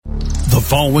The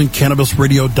following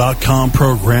CannabisRadio.com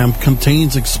program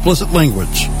contains explicit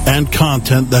language and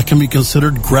content that can be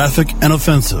considered graphic and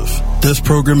offensive. This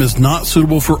program is not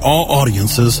suitable for all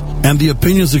audiences, and the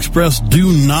opinions expressed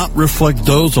do not reflect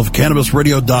those of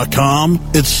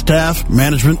CannabisRadio.com, its staff,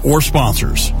 management, or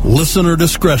sponsors. Listener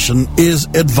discretion is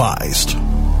advised.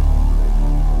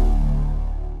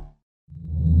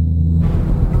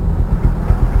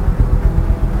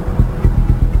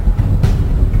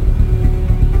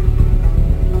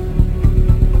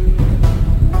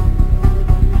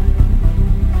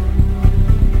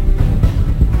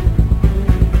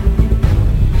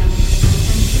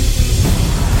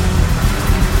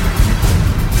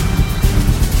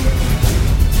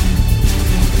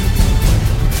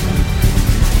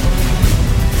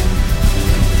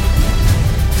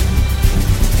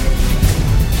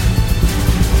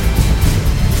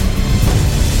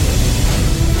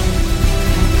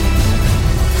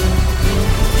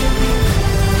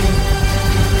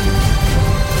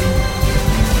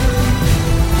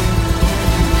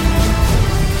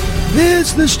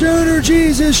 It's the Stoner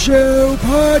Jesus Show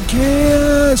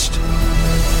podcast.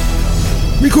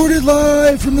 Recorded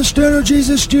live from the Stoner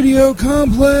Jesus Studio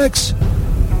Complex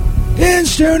in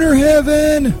Stoner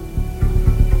Heaven.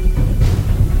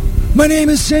 My name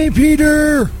is St.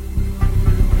 Peter.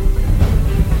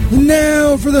 And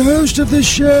now for the host of the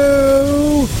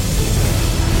show,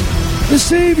 the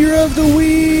savior of the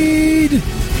weed,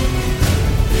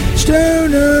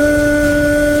 Stoner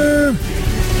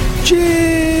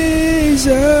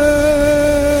Jesus.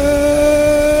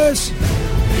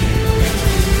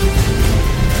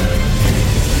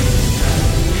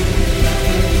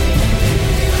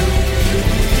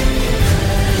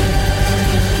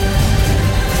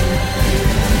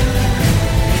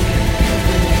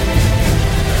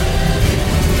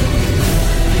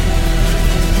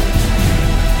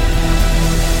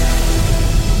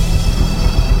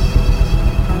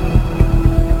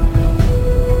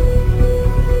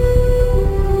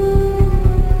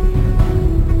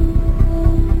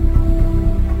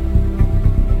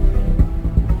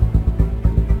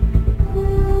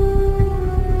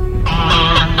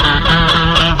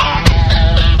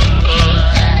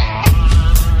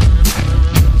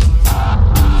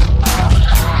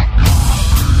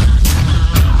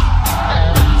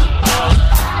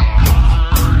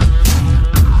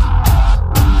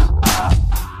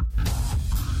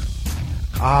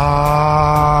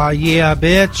 Yeah,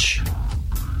 bitch.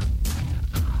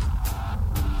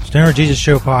 Stoner Jesus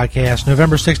Show podcast,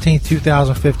 November 16th,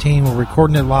 2015. We're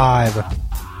recording it live.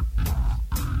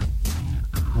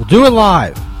 We'll do it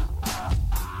live.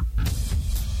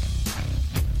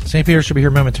 St. Peter should be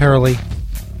here momentarily.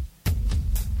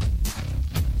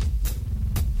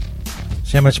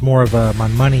 See how much more of my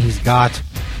money he's got.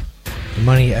 The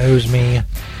money he owes me.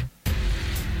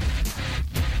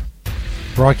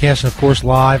 Broadcasting, of course,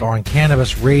 live on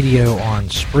Cannabis Radio on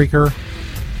Spreaker.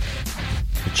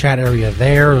 The chat area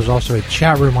there. There's also a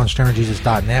chat room on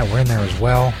stonerjesus.net. We're in there as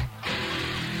well.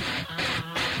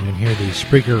 You can hear the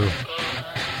Spreaker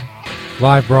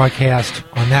live broadcast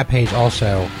on that page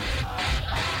also.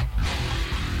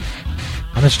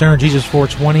 I'm at Stoner Jesus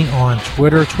 420 on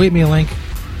Twitter. Tweet me a link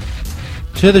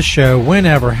to the show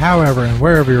whenever, however, and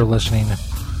wherever you're listening.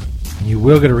 And you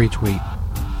will get a retweet.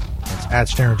 At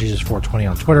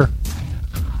StonerJesus420 on Twitter.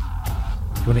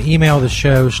 If you want to email the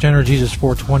show,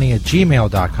 StonerJesus420 at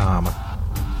gmail.com.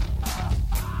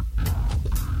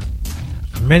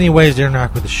 Many ways to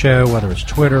interact with the show, whether it's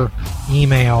Twitter,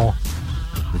 email,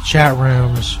 the chat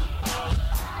rooms.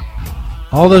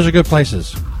 All those are good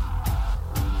places.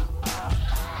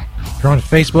 If you're on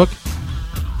Facebook,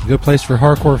 a good place for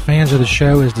hardcore fans of the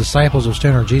show is Disciples of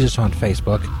Stoner Jesus on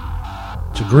Facebook.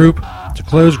 It's a group. It's a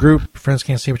closed group. Your friends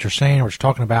can't see what you're saying or what you're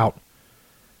talking about.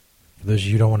 For those of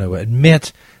you who don't want to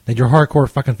admit that you're hardcore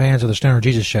fucking fans of the Stoner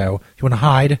Jesus Show, if you want to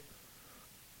hide,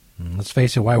 let's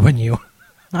face it, why wouldn't you?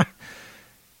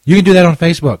 You can do that on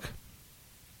Facebook.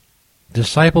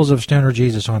 Disciples of Stoner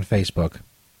Jesus on Facebook.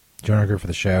 Join our group for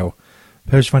the show.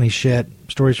 Post funny shit,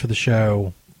 stories for the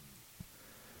show,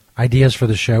 ideas for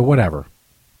the show, whatever.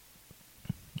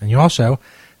 And you also,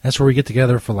 that's where we get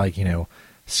together for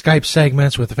Skype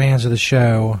segments with fans of the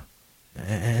show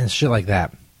and shit like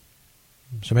that.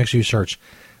 So make sure you search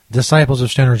Disciples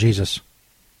of Stoner Jesus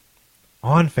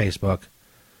on Facebook.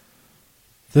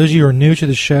 For those of you who are new to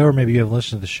the show, or maybe you haven't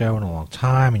listened to the show in a long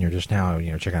time and you're just now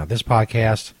checking out this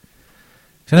podcast.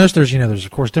 So I notice there's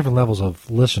of course different levels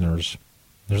of listeners.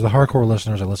 There's the hardcore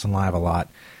listeners that listen live a lot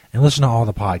and listen to all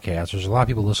the podcasts. There's a lot of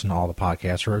people who listen to all the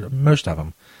podcasts, or most of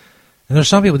them. And there's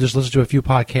some people who just listen to a few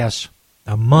podcasts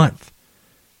a month.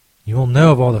 you will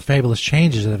know of all the fabulous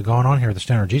changes that have gone on here at the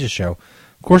Stoner Jesus Show.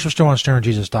 Of course, we're still on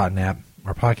stonerjesus.net.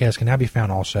 Our podcast can now be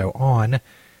found also on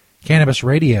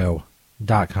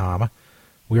cannabisradio.com.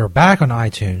 We are back on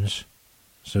iTunes,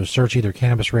 so search either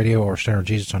Cannabis Radio or Stoner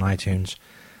Jesus on iTunes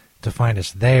to find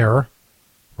us there.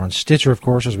 We're on Stitcher, of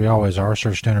course, as we always are.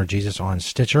 Search Stoner Jesus on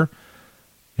Stitcher.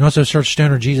 You can also search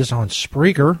Stoner Jesus on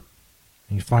Spreaker.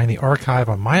 You can find the archive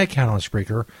on my account on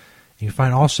Spreaker. You can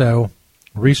find also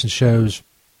recent shows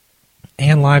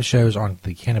and live shows on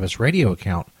the Cannabis Radio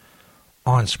account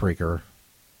on Spreaker.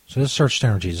 So just search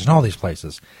Stoner Jesus in all these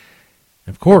places.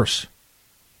 And of course,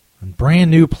 a brand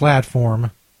new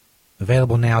platform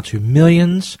available now to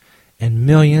millions and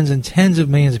millions and tens of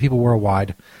millions of people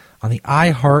worldwide on the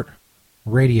iHeart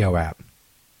Radio app.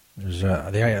 There's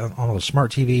on all the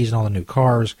smart TVs and all the new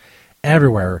cars,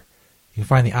 everywhere. You can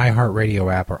find the iHeart Radio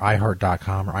app or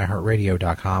iHeart.com or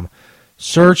iHeartRadio.com.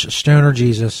 Search Stoner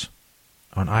Jesus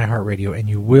on iHeartRadio and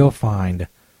you will find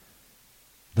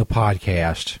the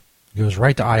podcast. It goes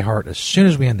right to iHeart as soon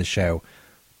as we end the show.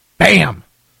 Bam!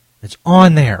 It's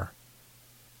on there.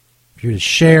 For you to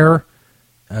share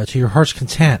to your heart's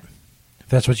content, if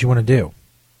that's what you want to do.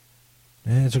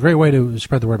 And it's a great way to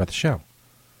spread the word about the show.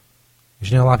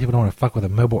 Because, a lot of people don't want to fuck with a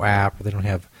mobile app. Or they don't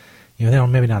have, they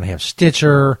don't maybe not have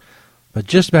Stitcher, but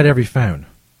just about every phone.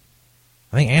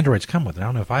 I think Androids come with it. I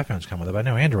don't know if iPhones come with it, but I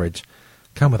know Androids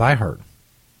come with iHeart.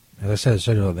 As I said,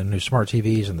 so do the new smart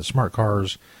TVs and the smart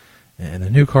cars and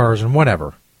the new cars and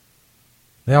whatever.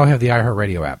 They all have the iHeart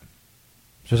Radio app.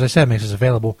 So as I said, it makes us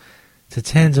available to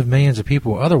tens of millions of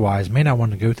people who otherwise may not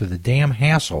want to go through the damn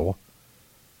hassle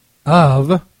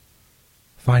of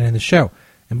finding the show.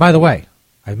 And by the way,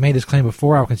 I've made this claim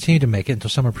before. I'll continue to make it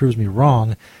until someone proves me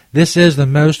wrong. This is the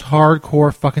most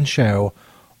hardcore fucking show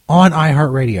on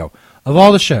iHeartRadio. Of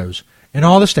all the shows and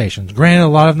all the stations, granted a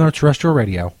lot of them are terrestrial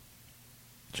radio,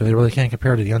 so they really can't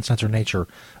compare to the uncensored nature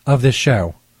of this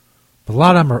show. But a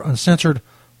lot of them are uncensored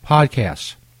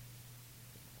podcasts.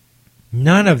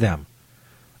 None of them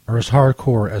are as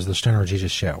hardcore as the Stoner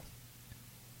Jesus Show.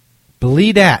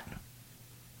 Believe that.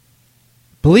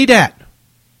 Believe that.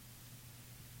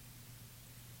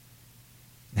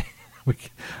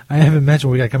 I haven't mentioned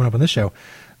what we got coming up on this show.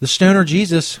 The Stoner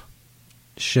Jesus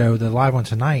Show, the live one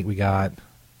tonight, we got...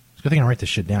 It's a good thing I write this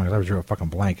shit down because I drew a fucking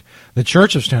blank. The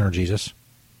Church of Stoner Jesus.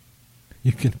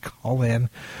 You can call in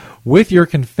with your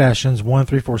confessions,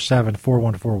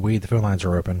 1-347-414-WEED. The phone lines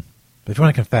are open. But if you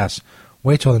want to confess,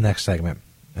 wait till the next segment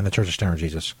in the Church of Stoner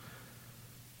Jesus.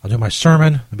 I'll do my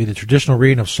sermon. It'll be the traditional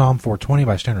reading of Psalm 420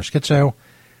 by Stoner Schizo.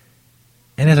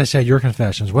 And as I said, your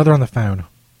confessions, whether on the phone,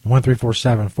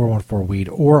 1-347-414-WEED,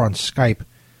 or on Skype,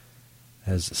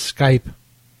 as Skype,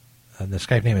 the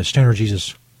Skype name is Stoner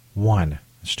Jesus 1.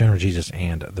 Stoner Jesus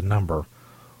and the number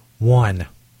 1.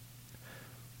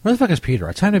 Where the fuck is Peter?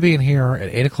 It's time to be in here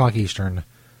at 8 o'clock Eastern.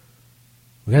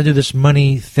 We gotta do this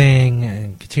money thing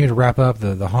and continue to wrap up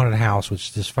the haunted house,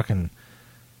 which this fucking...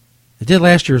 It did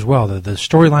last year as well. The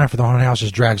storyline for the haunted house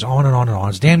just drags on and on and on.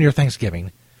 It's damn near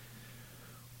Thanksgiving.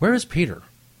 Where is Peter?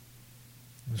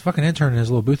 He's fucking intern in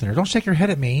his little booth in there. Don't shake your head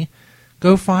at me.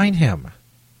 Go find him.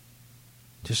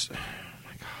 Just... Oh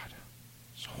my God.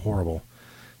 It's horrible.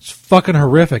 It's fucking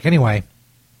horrific. Anyway,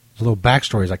 there's a little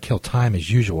backstory as I kill time as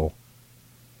usual.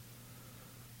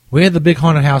 We had the big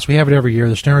haunted house. We have it every year.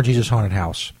 The Stoner Jesus Haunted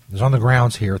House. It's on the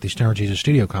grounds here at the Stoner Jesus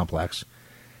Studio Complex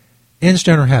in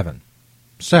Stoner Heaven.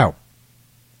 So,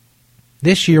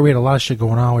 this year we had a lot of shit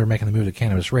going on. We were making the move to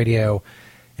Cannabis Radio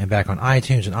and back on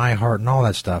iTunes and iHeart and all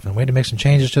that stuff. And we had to make some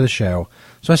changes to the show.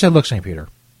 So I said, look, St. Peter,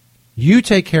 you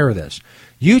take care of this.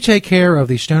 You take care of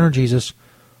the Stoner Jesus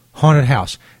Haunted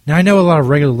House. Now, I know a lot of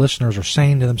regular listeners are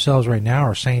saying to themselves right now,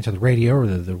 or saying to the radio or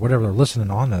the whatever they're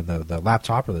listening on, the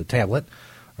laptop or the tablet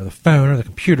or the phone or the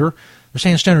computer, they're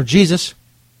saying, Stoner Jesus,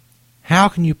 how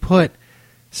can you put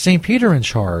St. Peter in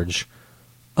charge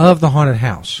of the haunted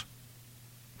house?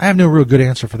 I have no real good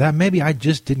answer for that. Maybe I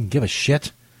just didn't give a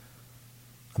shit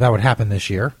about what happened this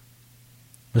year.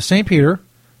 But St. Peter,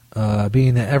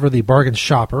 being ever the bargain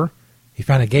shopper, he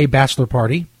found a gay bachelor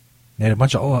party. They had a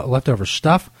bunch of leftover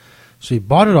stuff. So he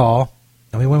bought it all,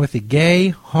 and we went with the gay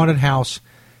haunted house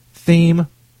theme.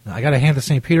 Now, I got to hand to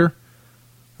St. Peter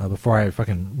before I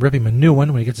fucking rip him a new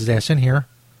one when he gets his ass in here.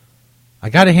 I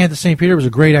got to hand to St. Peter. It was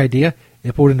a great idea.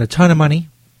 It pulled in a ton of money.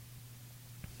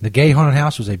 The gay haunted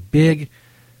house was a big,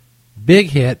 big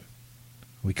hit.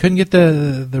 We couldn't get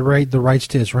the rights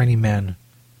to It's Raining Men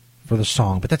for the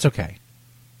song, but that's okay.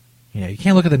 You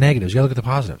can't look at the negatives. You got to look at the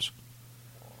positives.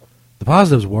 The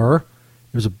positives were,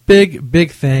 it was a big,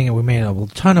 big thing, and we made a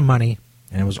ton of money,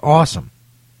 and it was awesome.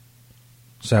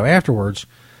 So afterwards,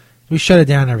 we shut it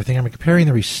down and everything. I'm comparing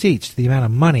the receipts to the amount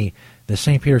of money that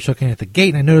St. Peter took in at the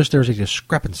gate, and I noticed there's a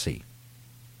discrepancy.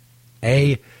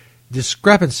 A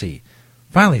discrepancy.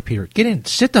 Finally, Peter, get in.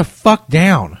 Sit the fuck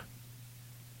down.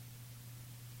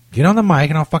 Get on the mic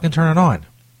and I'll fucking turn it on.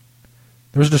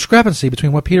 There was a discrepancy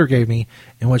between what Peter gave me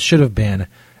and what should have been.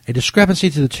 A discrepancy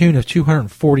to the tune of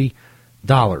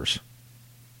 $240.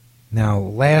 Now,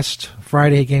 last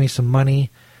Friday he gave me some money.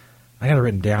 I got it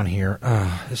written down here.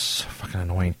 This is so fucking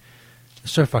annoying.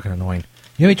 It's so fucking annoying.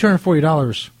 You gave me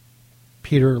 $240,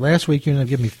 Peter. Last week you ended up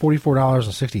giving me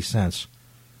 $44.60.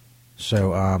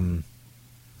 So, hold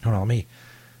on, let me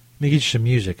get you some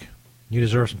music. You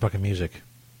deserve some fucking music.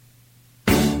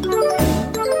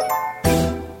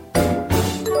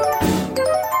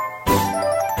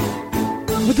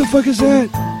 What the fuck is that?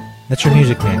 That's your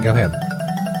music, man. Go ahead.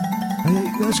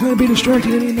 That's going to be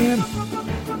distracting any man.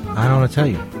 I don't want to tell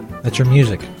you. That's your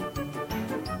music.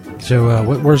 So,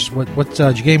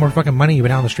 did you get more fucking money? You've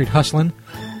been out on the street hustling,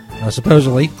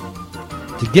 supposedly,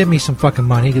 to get me some fucking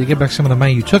money, to get back some of the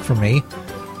money you took from me.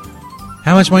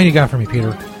 How much money you got from me,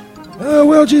 Peter?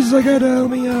 Well, Jesus, I got, I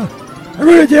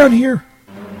wrote it down here.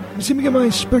 Let me get my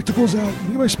spectacles out. Let me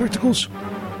get my spectacles.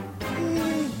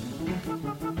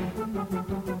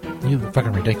 You're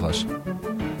fucking ridiculous.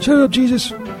 Shut up,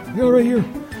 Jesus. I got it right here.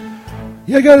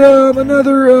 Yeah, I got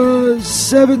another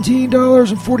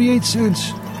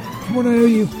 $17.48 from what I owe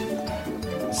you.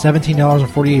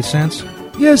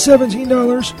 $17.48? Yeah,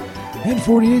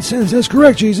 $17.48. That's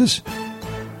correct, Jesus.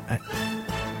 I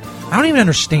don't even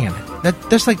understand.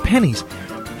 That's like pennies.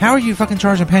 How are you fucking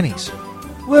charging pennies?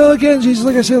 Well, again, Jesus,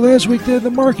 like I said last week,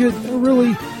 the market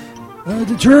really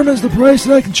determines the price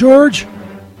that I can charge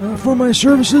for my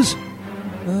services.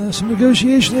 Some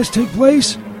negotiation has to take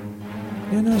place,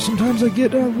 and sometimes I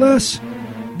get less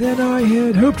than I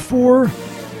had hoped for.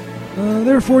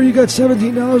 Therefore, you got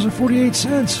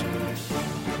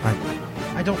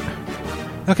 $17.48. I don't...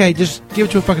 Okay, just give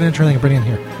it to a fucking intern and bring it in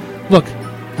here. Look,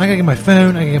 I gotta get my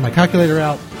phone, I gotta get my calculator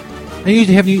out. I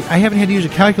haven't had to use a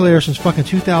calculator since fucking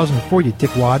 2004, you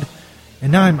dickwad.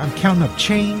 And now I'm counting up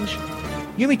change.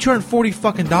 You give me $240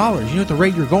 fucking dollars. You know at the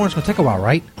rate you're going, it's gonna take a while,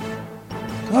 right?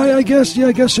 I guess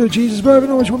so, Jesus. But I don't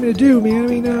know what you want me to do, man. I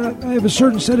mean, I have a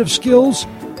certain set of skills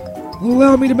that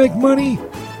allow me to make money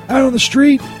out on the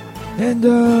street. And,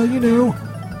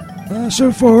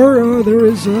 so far, there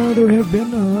have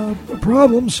been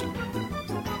problems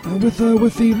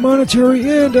with the monetary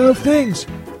end of things.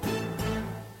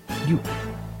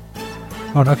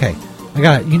 Oh, okay. I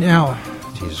got it. You now...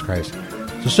 Jesus Christ.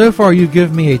 So far you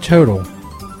give me a total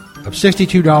of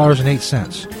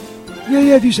 $62.08.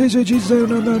 Yeah, if you say so, Jesus. I'm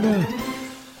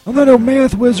not a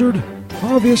math wizard,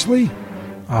 obviously.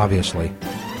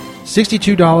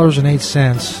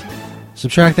 $62.08.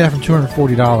 Subtract that from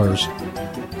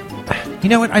 $240. You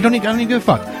know what? I don't even give a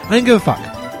fuck. I'm not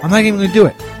even going to do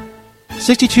it.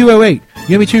 $62.08. You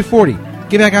give me $240.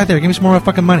 Get back out there. Give me some more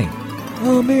fucking money.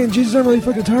 Oh, man, Jesus, I'm really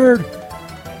fucking tired.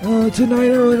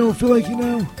 Tonight, I really don't feel like,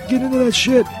 getting into that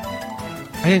shit.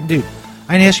 I didn't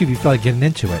ask you if you felt like getting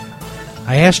into it.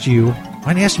 I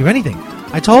didn't ask you anything.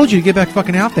 I told you to get back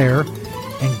fucking out there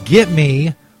and get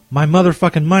me my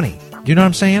motherfucking money. Do you know what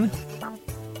I'm saying? I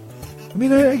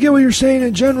mean, I get what you're saying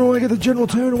in general. I get the general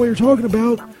tone of what you're talking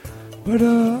about. But,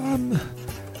 I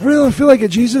really don't feel like it,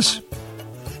 Jesus.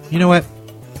 You know what?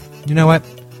 I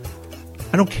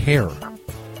don't care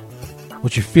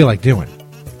what you feel like doing.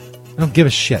 I don't give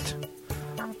a shit.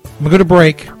 I'm going to go to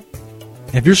break.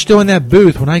 And if you're still in that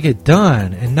booth when I get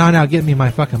done and not out getting me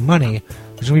my fucking money,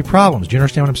 there's going to be problems. Do you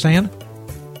understand what I'm saying?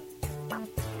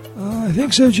 I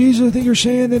think so, Jesus. I think you're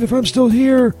saying that if I'm still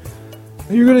here,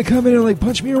 you're going to come in and,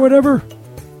 punch me or whatever?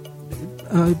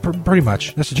 Pretty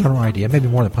much. That's the general idea. Maybe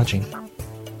more than punching.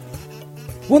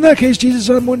 Well, in that case, Jesus,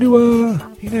 I'm going to,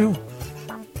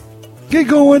 get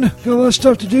going. Got a lot of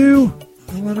stuff to do.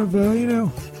 A lot of,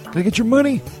 gotta get your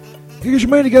money. Gotta get your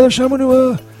money together, so I'm going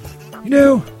to,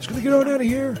 just going to get on out of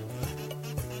here.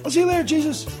 I'll see you later,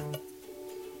 Jesus.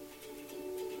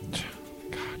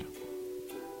 God.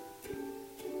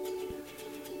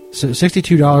 So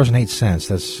 $62.08.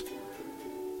 That's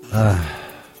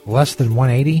less than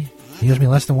 $180. He gives me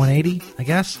less than $180, I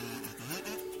guess.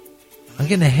 I'm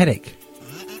getting a headache.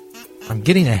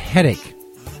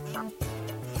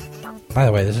 By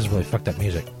the way, this is really fucked up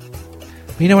music.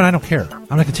 But you know what? I don't care. I'm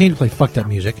going to continue to play fucked up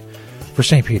music for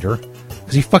St. Peter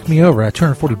because he fucked me over at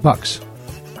 $240.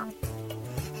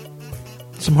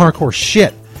 Some hardcore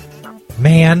shit,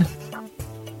 man.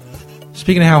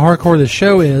 Speaking of how hardcore this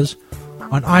show is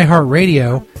on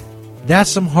iHeartRadio,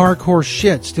 that's some hardcore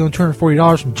shit, stealing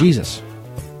 $240 from Jesus.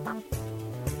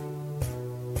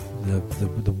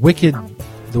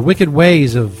 the wicked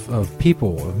ways of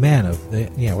people, of men,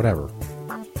 whatever.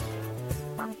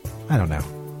 I don't know.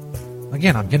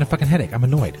 Again, I'm getting a fucking headache. I'm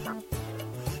annoyed.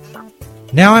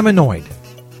 Now I'm annoyed.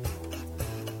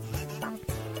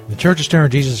 The Church of Stoner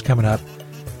Jesus is coming up.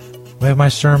 We have my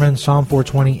sermon, Psalm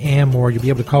 420 and more. You'll be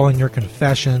able to call in your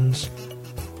confessions.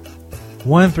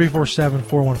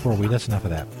 1-347-414-WEED. That's enough of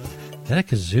that. Is that a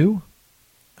kazoo?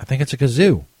 I think it's a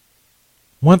kazoo.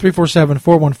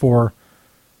 1-347-414.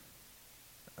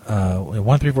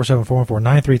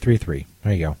 1-347-414-9333.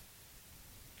 There you go.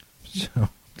 So,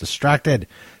 distracted.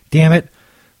 Damn it.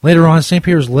 Later on, St.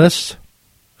 Peter's list.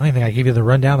 I don't think I gave you the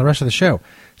rundown the rest of the show.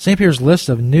 St. Peter's list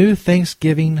of new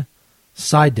Thanksgiving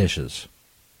side dishes.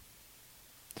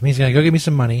 That means he's going to go get me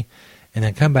some money and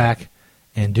then come back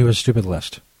and do a stupid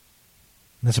list.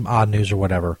 And then some odd news or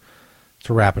whatever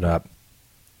to wrap it up.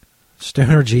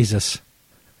 Stoner Jesus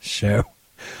Show.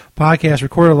 Podcast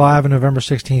recorded live on November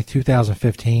 16th,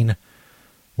 2015.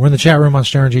 We're in the chat room on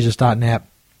stonerjesus.net.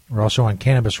 We're also on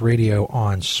Cannabis Radio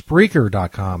on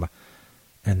Spreaker.com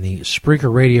and the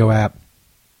Spreaker Radio app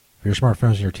for your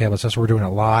smartphones and your tablets. That's where we're doing it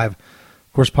live.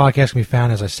 Of course, podcasts can be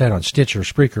found, as I said, on Stitcher,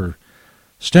 Spreaker,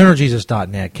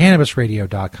 stonerjesus.net,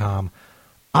 cannabisradio.com,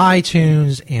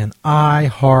 iTunes, and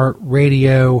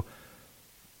iHeartRadio.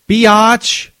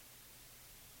 Biatch!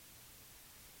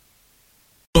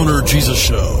 Stoner Jesus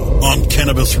Show on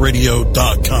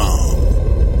cannabisradio.com.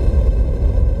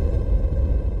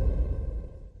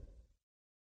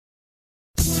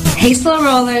 Hey, Slow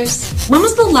Rollers. When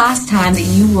was the last time that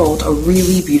you rolled a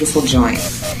really beautiful joint?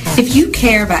 If you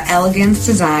care about elegance,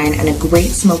 design, and a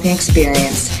great smoking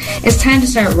experience, it's time to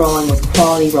start rolling with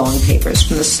quality rolling papers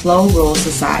from the Slow Roll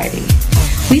Society.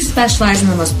 We specialize in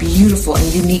the most beautiful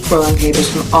and unique rolling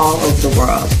papers from all over the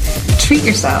world. Treat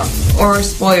yourself or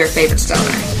spoil your favorite stoner.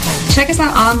 Check us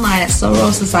out online at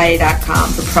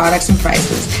slowrollsociety.com for products and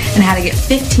prices and how to get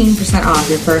 15% off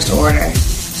your first order.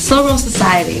 Slow Roll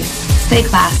Society. Stay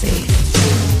classy.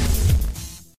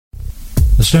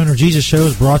 The Stoner Jesus Show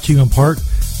is brought to you in part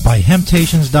by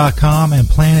Hemptations.com and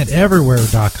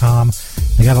PlanetEverywhere.com.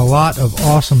 They got a lot of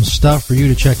awesome stuff for you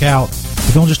to check out.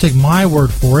 But don't just take my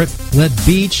word for it. Let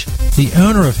Beach, the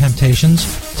owner of Hemptations,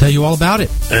 tell you all about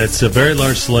it. It's a very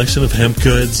large selection of hemp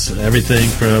goods, everything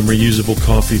from reusable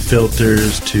coffee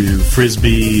filters to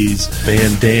frisbees,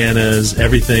 bandanas,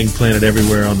 everything Planet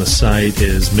Everywhere on the site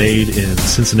is made in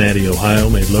Cincinnati, Ohio,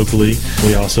 made locally.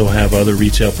 We also have other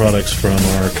retail products from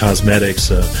our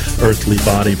cosmetics, Earthly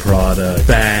Body product,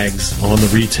 bags on the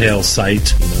retail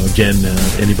site. Again,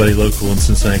 anybody local in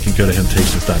Cincinnati can go to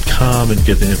Hemptations.com and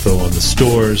get the info on the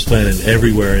stores. Planet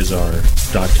Everywhere is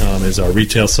 .com is our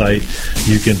retail site.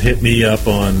 You can hit me up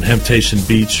on Hemptation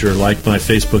Beach or like my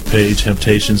Facebook page,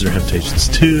 Hemptations or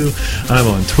Hemptations2. I'm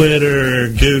on Twitter,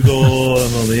 Google,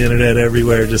 I'm on the internet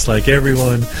everywhere, just like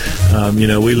everyone.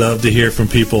 We love to hear from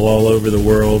people all over the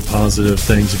world, positive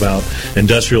things about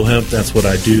industrial hemp. That's what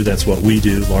I do. That's what we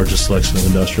do. Largest selection of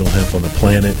industrial hemp on the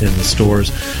planet in the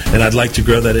stores. And I'd like to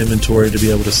grow that inventory to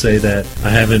be able to say that I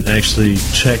haven't actually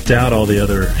checked out all the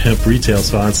other hemp retail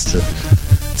spots to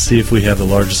see if we have the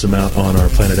largest amount on our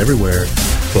Planet Everywhere,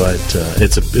 but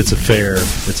it's a fair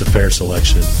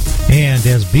selection. And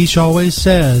as Beach always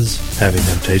says, having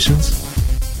temptations.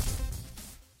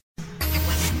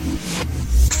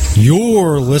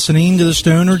 You're listening to the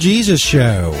Stoner Jesus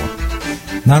Show.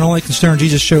 Not only can Stoner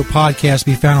Jesus Show podcasts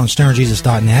be found on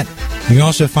stonerjesus.net, you can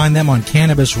also find them on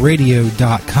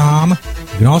cannabisradio.com.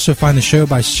 You can also find the show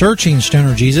by searching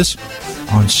Stoner Jesus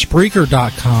on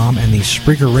Spreaker.com and the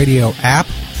Spreaker Radio app,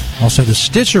 also the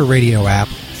Stitcher Radio app,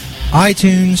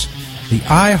 iTunes, the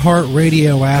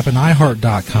iHeartRadio app, and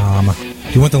iHeart.com.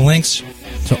 If you want the links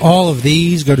to all of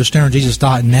these, go to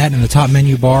stonerjesus.net. In the top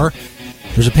menu bar,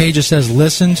 there's a page that says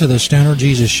Listen to the Stoner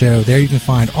Jesus Show. There you can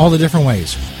find all the different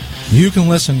ways you can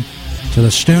listen to the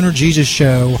Stoner Jesus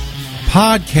Show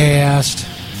podcast.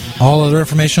 All other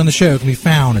information on the show can be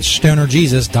found at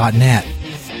stonerjesus.net.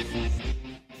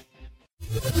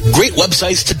 Great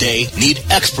websites today need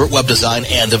expert web design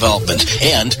and development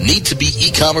and need to be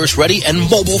e-commerce ready and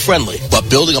mobile friendly. But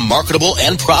building a marketable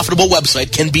and profitable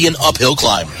website can be an uphill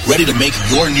climb. Ready to make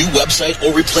your new website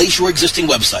or replace your existing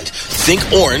website? Think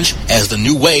Orange as the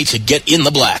new way to get in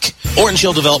the black. Orange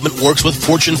Hill Development works with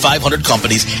Fortune 500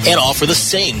 companies and offer the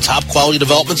same top quality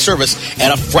development service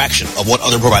at a fraction of what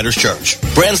other providers charge.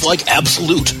 Brands like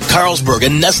Absolute, Carlsberg,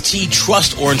 and Nestea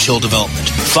trust Orange Hill Development.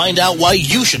 Find out why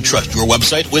you should trust your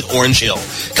website with Orange Hill.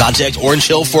 Contact Orange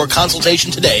Hill for a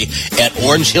consultation today at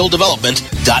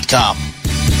orangehilldevelopment.com.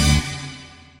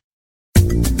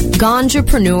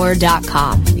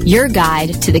 Ganjapreneur.com, your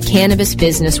guide to the cannabis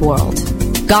business world.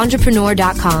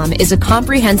 Ganjapreneur.com is a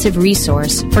comprehensive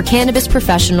resource for cannabis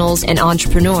professionals and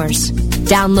entrepreneurs.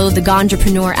 Download the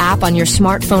Ganjapreneur app on your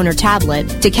smartphone or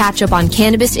tablet to catch up on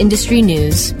cannabis industry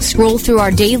news, scroll through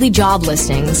our daily job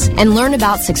listings, and learn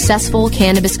about successful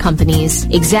cannabis companies,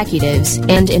 executives,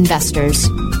 and investors.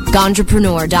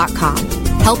 Ganjapreneur.com,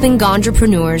 helping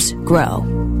Ganjapreneurs grow.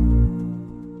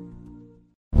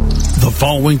 The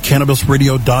following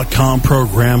CannabisRadio.com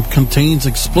program contains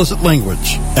explicit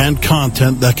language and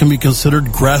content that can be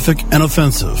considered graphic and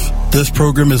offensive. This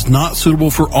program is not suitable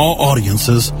for all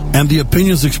audiences, and the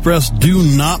opinions expressed do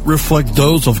not reflect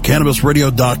those of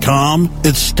CannabisRadio.com,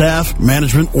 its staff,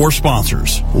 management, or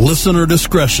sponsors. Listener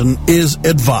discretion is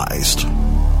advised.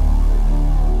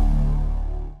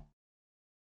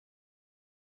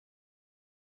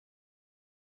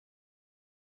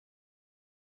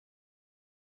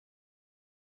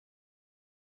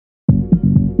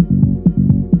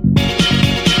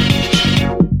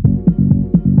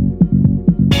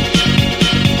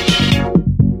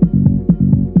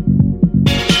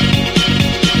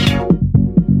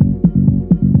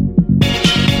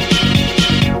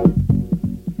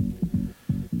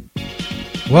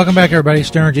 Welcome back, everybody.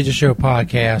 Stoner Jesus Show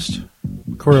podcast,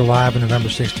 recorded live on November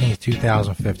 16th,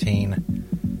 2015.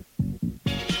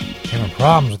 Having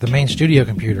problems with the main studio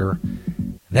computer.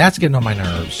 That's getting on my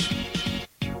nerves.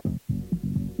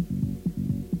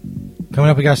 Coming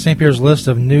up, we got St. Pierre's list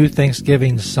of new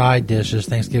Thanksgiving side dishes.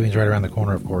 Thanksgiving's right around the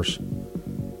corner, of course.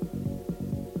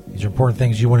 These are important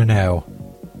things you want to know.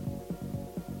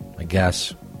 I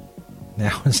guess.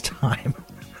 Now it's time.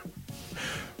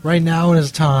 Right now it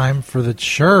is time for the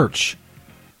Church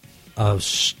of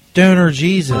Stoner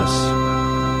Jesus.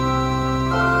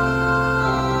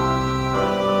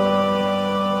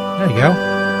 There you go.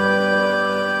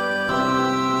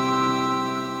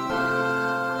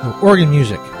 No, organ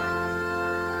music.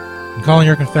 I'm calling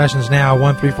your confessions now,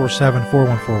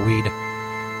 1-347-414-WEED,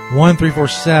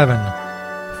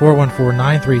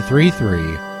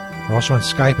 1-347-414-9333. We're also on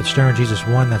Skype at Stoner Jesus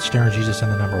 1, that's Stoner Jesus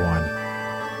and the number 1.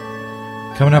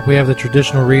 Coming up, we have the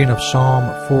traditional reading of Psalm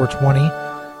 420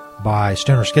 by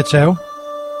Stoner Schizo.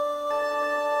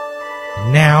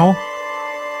 Now,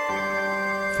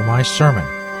 for my sermon.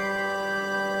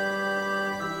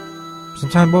 Most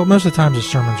of the times the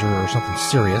sermons are something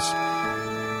serious.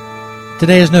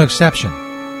 Today is no exception.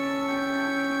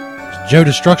 Joe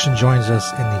Destruction joins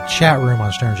us in the chat room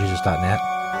on stonerjesus.net.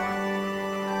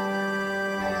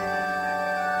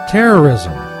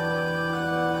 Terrorism.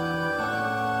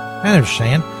 I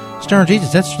understand. Stoner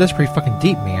Jesus, that's pretty fucking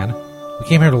deep, man. We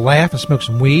came here to laugh and smoke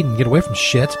some weed and get away from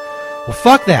shit. Well,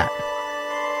 fuck that.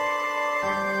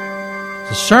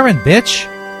 It's a sermon, bitch.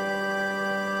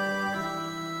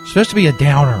 It's supposed to be a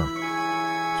downer.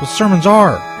 That's what sermons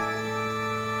are.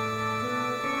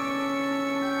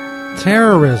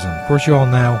 Terrorism. Of course, you all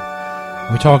know.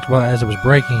 We talked about as it was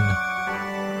breaking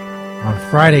on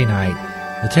Friday night.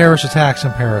 The terrorist attacks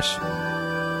in Paris.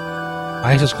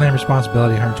 ISIS claimed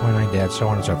responsibility, 129 dead, so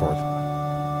on and so forth.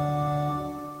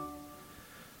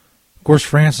 Of course,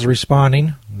 France is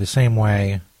responding the same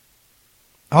way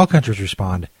all countries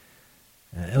respond,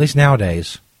 at least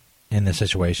nowadays, in this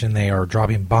situation. They are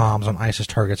dropping bombs on ISIS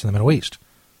targets in the Middle East,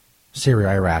 Syria,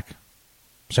 Iraq,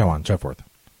 so on and so forth.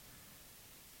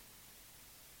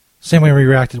 Same way we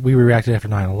reacted after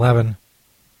 9/11,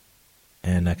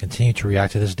 and continue to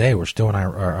react to this day. We're still in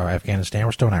Afghanistan,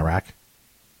 we're still in Iraq.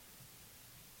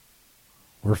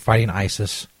 We're fighting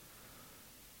ISIS.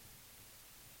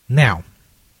 Now,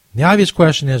 the obvious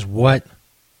question is what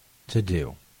to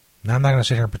do. Now, I'm not going to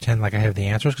sit here and pretend like I have the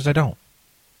answers, because I don't.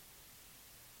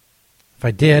 If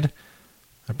I did,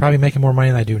 I'd probably be making more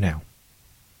money than I do now.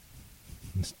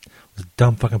 This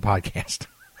dumb fucking podcast.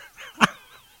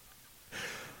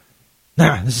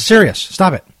 Nah, this is serious.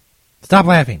 Stop it. Stop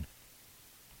laughing.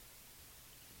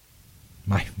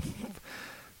 The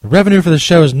revenue for the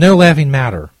show is no laughing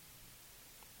matter.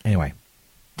 Anyway,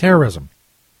 terrorism.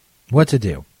 What to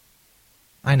do?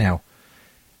 I know,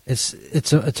 it's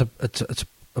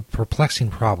a perplexing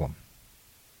problem.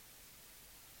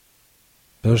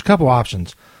 But there's a couple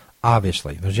options.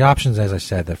 Obviously, there's the options, as I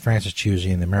said, that France is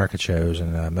choosing, and America chose,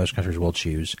 and most countries will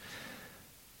choose.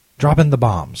 Dropping the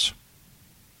bombs.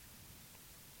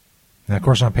 And of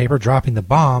course, on paper, dropping the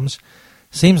bombs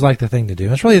seems like the thing to do.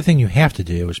 And it's really the thing you have to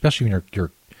do, especially when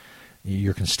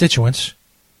your constituents.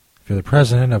 If you're the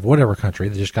president of whatever country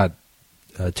that just got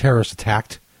terrorists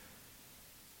attacked,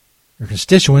 your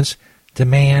constituents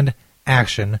demand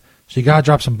action, so you got to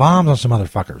drop some bombs on some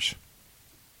motherfuckers.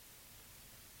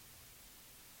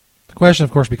 The question,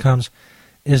 of course, becomes,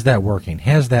 is that working?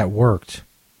 Has that worked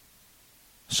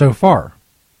so far?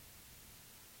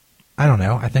 I don't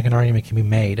know. I think an argument can be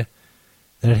made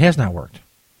that it has not worked.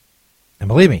 And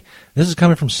believe me, this is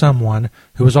coming from someone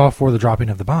who was all for the dropping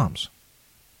of the bombs.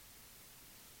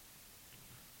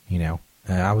 You know,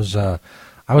 I was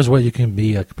what you can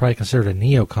be probably considered a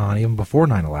neocon even before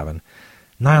 9/11.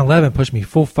 9/11 pushed me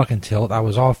full fucking tilt. I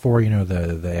was all for, you know,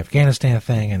 the Afghanistan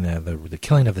thing and the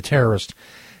killing of the terrorists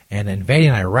and invading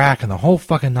Iraq and the whole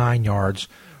fucking 9 yards.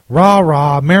 Rah,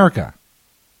 rah, America.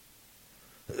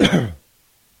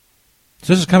 So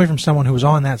this is coming from someone who was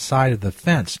on that side of the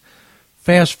fence.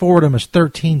 Fast forward almost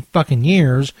 13 fucking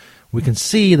years, we can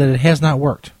see that it has not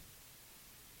worked.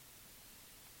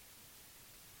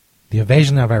 The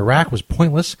invasion of Iraq was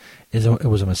pointless. It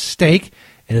was a mistake.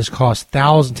 It has cost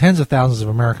tens of thousands of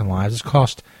American lives. It's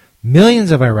cost millions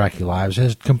of Iraqi lives. It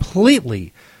has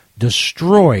completely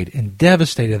destroyed and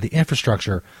devastated the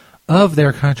infrastructure of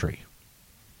their country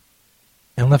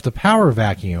and left a power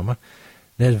vacuum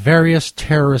that various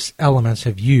terrorist elements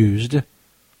have used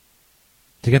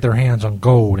to get their hands on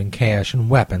gold and cash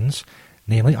and weapons,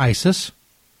 namely ISIS,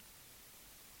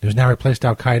 who's now replaced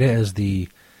Al-Qaeda as the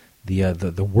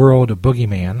world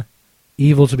boogeyman.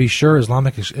 Evil, to be sure.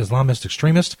 Islamist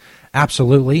extremist,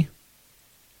 absolutely.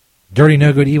 Dirty,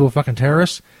 no good, evil fucking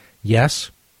terrorists, yes.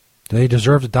 Do they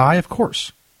deserve to die? Of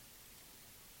course.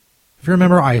 If you're a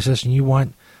member of ISIS and you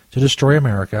want to destroy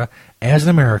America, as an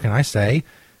American, I say,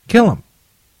 kill them.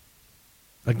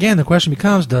 Again, the question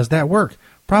becomes, does that work?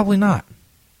 Probably not.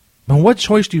 But what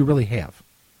choice do you really have?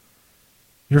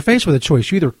 You're faced with a choice.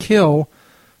 You either kill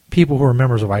people who are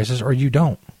members of ISIS or you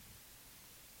don't.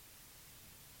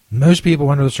 Most people,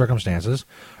 under the circumstances,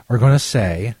 are going to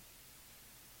say,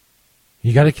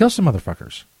 you got to kill some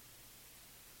motherfuckers.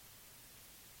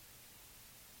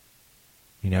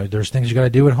 You know, there's things you got to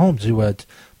do at home to it,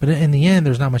 but in the end,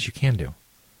 there's not much you can do.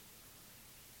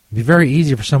 It'd be very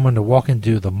easy for someone to walk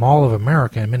into the Mall of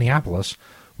America in Minneapolis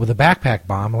with a backpack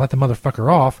bomb and let the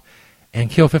motherfucker off and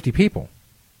kill 50 people.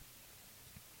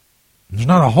 There's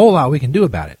not a whole lot we can do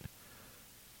about it.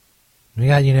 We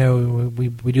got, you know, we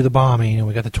do the bombing and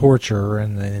we got the torture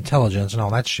and the intelligence and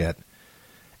all that shit.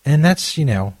 And that's, you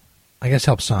know, I guess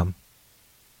helps some.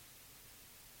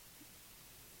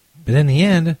 But in the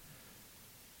end,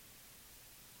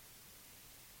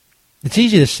 it's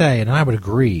easy to say, and I would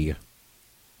agree,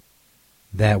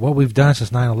 that what we've done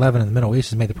since 9/11 in the Middle East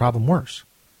has made the problem worse.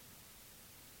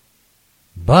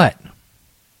 But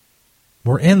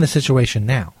we're in the situation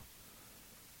now.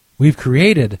 We've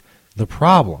created the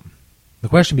problem. The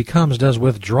question becomes, does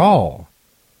withdrawal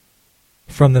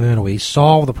from the Middle East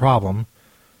solve the problem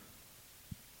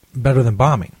better than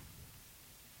bombing?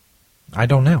 I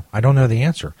don't know. I don't know the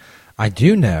answer. I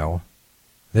do know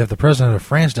that if the president of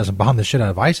France doesn't bomb the shit out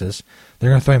of ISIS,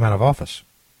 they're going to throw him out of office.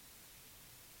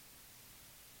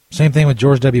 Same thing with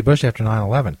George W. Bush after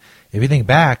 9/11. If you think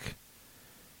back,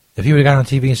 if he would have got on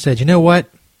TV and said, you know what?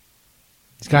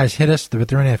 These guys hit us, they're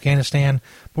in Afghanistan,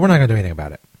 but we're not going to do anything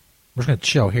about it. We're just going to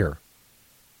chill here.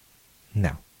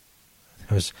 No.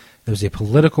 It was a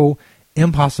political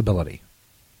impossibility.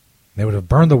 They would have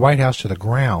burned the White House to the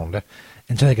ground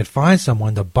until they could find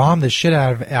someone to bomb the shit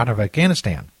out of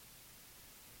Afghanistan.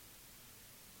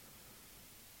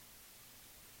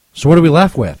 So what are we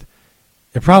left with?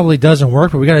 It probably doesn't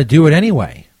work, but we got to do it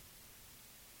anyway.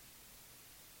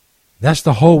 That's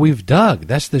the hole we've dug.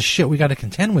 That's the shit we got to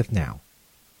contend with now.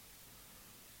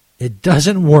 It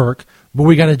doesn't work, but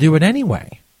we got to do it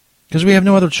anyway because we have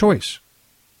no other choice.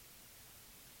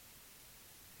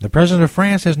 The president of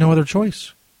France has no other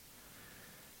choice.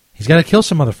 He's got to kill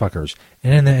some motherfuckers,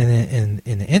 and in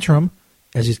the interim,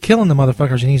 as he's killing the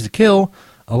motherfuckers he needs to kill,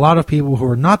 a lot of people who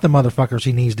are not the motherfuckers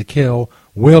he needs to kill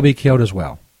will be killed as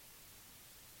well.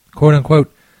 Quote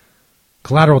unquote,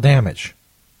 collateral damage.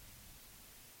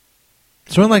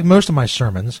 So unlike most of my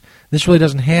sermons, this really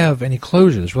doesn't have any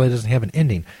closure. This really doesn't have an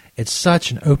ending. It's such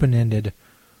an open-ended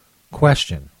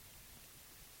question.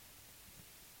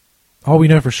 All we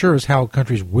know for sure is how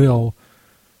countries will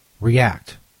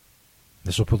react.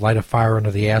 This will light a fire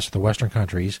under the ass of the Western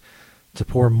countries to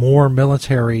pour more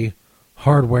military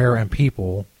hardware and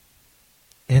people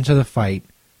into the fight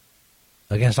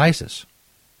against ISIS.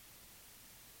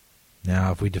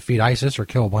 Now, if we defeat ISIS or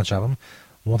kill a bunch of them,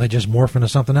 won't they just morph into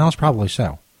something else? Probably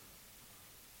so.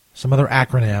 Some other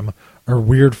acronym or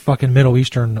weird fucking Middle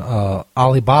Eastern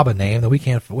Alibaba name that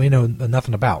we know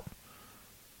nothing about.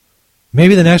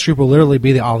 Maybe the next group will literally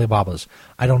be the Alibabas.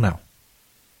 I don't know.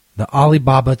 The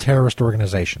Alibaba Terrorist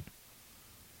Organization.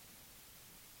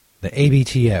 The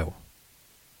ABTO.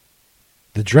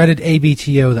 The dreaded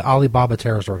ABTO, the Alibaba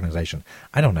Terrorist Organization.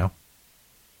 I don't know.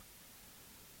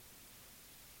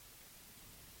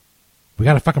 We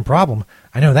got a fucking problem.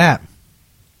 I know that.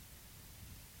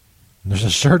 There's a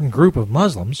certain group of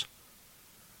Muslims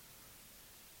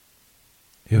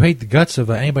who hate the guts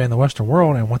of anybody in the Western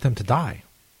world and want them to die.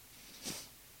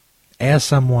 As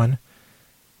someone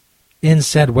in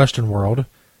said Western world,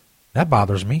 that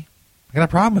bothers me. I got a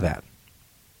problem with that.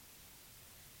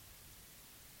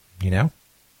 You know?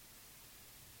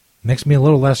 Makes me a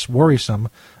little less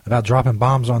worrisome about dropping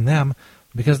bombs on them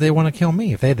because they want to kill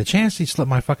me. If they had the chance, they'd slit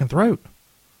my fucking throat.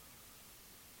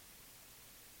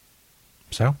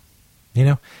 So, you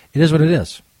know, it is what it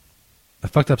is. A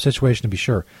fucked up situation to be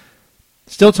sure.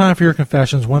 Still time for your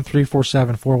confessions.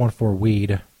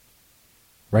 1-347-414-WEED.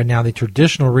 Right now, the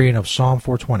traditional reading of Psalm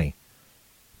 420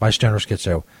 by Stoner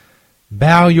Schizo.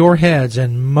 Bow your heads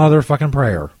in motherfucking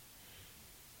prayer.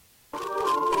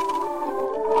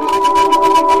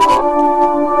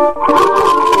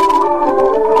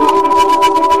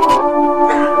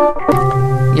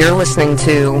 You're listening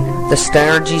to The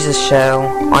Stoner Jesus Show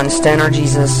on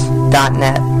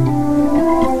stonerjesus.net.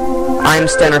 I'm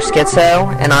Stoner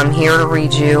Schizo, and I'm here to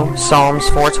read you Psalms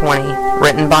 420,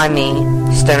 written by me,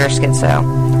 Stoner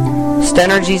Schizo.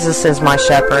 Stoner Jesus is my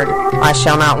shepherd, I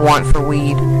shall not want for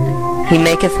weed. He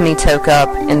maketh me toke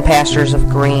up in pastures of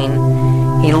green.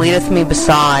 He leadeth me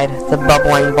beside the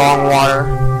bubbling bong water.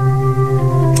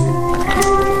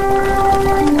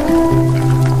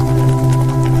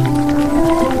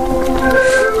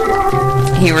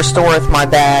 He restoreth my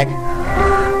bag.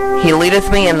 He leadeth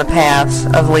me in the paths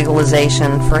of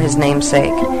legalization for his name's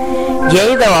sake.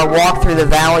 Yea, though I walk through the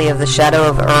valley of the shadow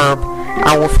of herb,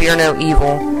 I will fear no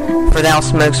evil, for thou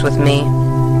smokest with me.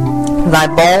 Thy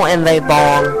bowl and thy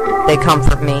bong, they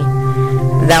comfort me.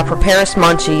 Thou preparest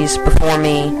munchies before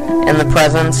me in the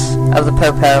presence of the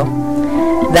popo.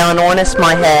 Thou anointest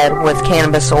my head with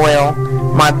cannabis oil,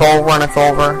 my bowl runneth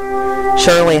over.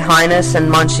 Surely highness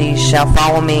and munchies shall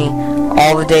follow me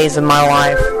all the days of my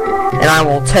life, and I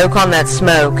will toke on that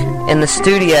smoke in the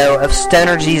studio of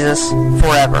Stoner Jesus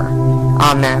forever.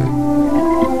 Amen.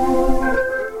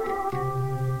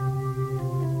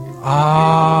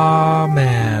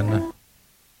 Amen.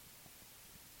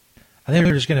 I think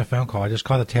we were just getting a phone call. I just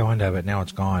caught the tail end of it. Now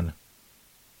it's gone.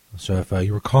 So if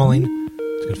you were calling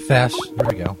to confess, there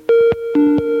we go.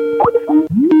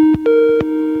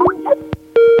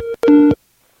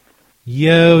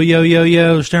 Yo, yo, yo,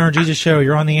 yo, Stoner Jesus Show,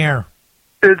 you're on the air.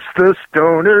 It's the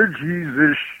Stoner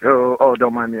Jesus Show. Oh,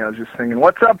 don't mind me, I was just singing.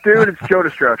 What's up, dude? It's Joe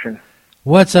Destruction.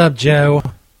 What's up, Joe?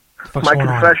 My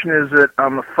confession is that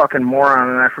I'm a fucking moron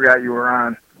and I forgot you were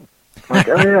on. I'm like,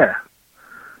 oh yeah.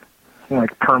 I'm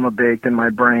like perma-baked in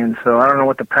my brain, so I don't know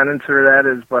what the penance for that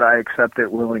is, but I accept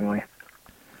it willingly.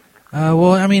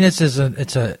 Well, I mean, it's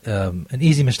an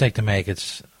easy mistake to make.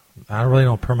 I really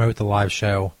don't promote the live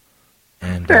show.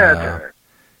 And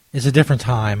it's a different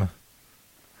time,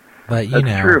 but you That's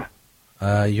know,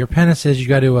 true. Your penance is you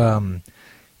got to go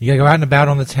out and about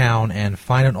on the town and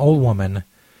find an old woman,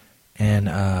 and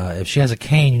if she has a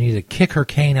cane, you need to kick her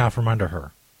cane out from under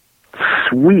her.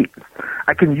 Sweet.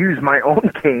 I can use my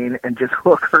own cane and just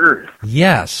hook hers.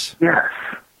 Yes. Yes.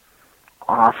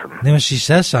 Awesome. And then when she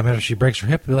says something, if she breaks her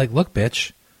hip, be like, "Look,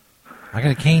 bitch, I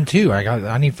got a cane too.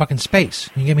 I need fucking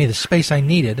space. You give me the space I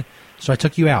needed, so I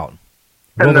took you out."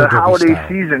 And the holiday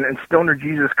season, and Stoner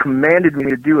Jesus commanded me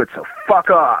to do it, so fuck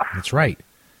off. That's right.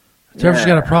 So if she's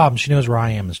got a problem, she knows where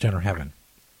I am in Stoner Heaven.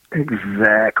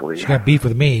 Exactly. She got beef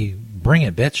with me. Bring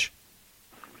it, bitch.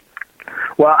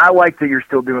 Well, I like that you're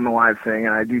still doing the live thing,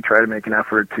 and I do try to make an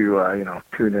effort to,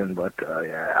 tune in, but,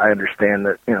 yeah, I understand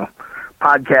that,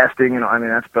 podcasting, I mean,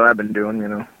 that's what I've been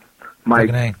doing,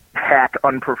 my hack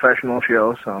unprofessional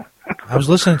show, so. I was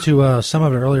listening to some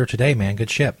of it earlier today, man. Good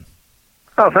shit.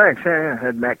 Oh, thanks. Yeah.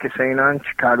 Had Matt Cassane on,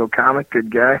 Chicago comic, good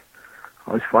guy.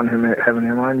 Always fun having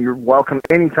him on. You're welcome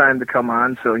anytime to come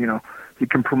on, so, you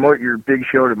can promote your big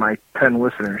show to my 10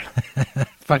 listeners.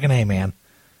 Fucking A, man.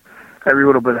 Every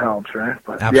little bit helps, right?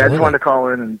 But Absolutely. yeah, I just wanted to call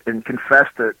in and confess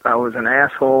that I was an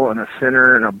asshole and a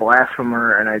sinner and a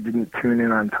blasphemer, and I didn't tune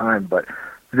in on time. But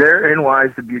therein lies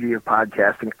the beauty of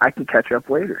podcasting. I can catch up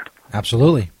later.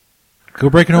 Absolutely. Go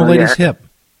break an old lady's hip.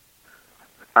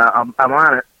 I'm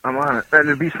on it. And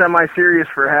to be semi-serious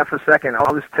for half a second,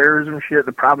 all this terrorism shit,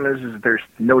 the problem is there's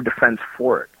no defense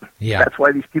for it. Yeah. That's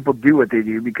why these people do what they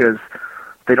do, because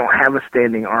they don't have a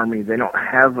standing army. They don't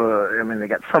have they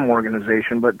got some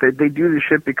organization, but they do this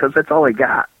shit because that's all they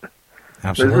got.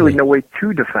 Absolutely. There's really no way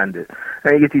to defend it.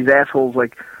 And you get these assholes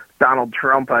like Donald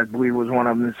Trump, I believe was one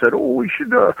of them, that said, oh, we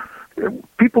should,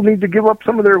 people need to give up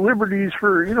some of their liberties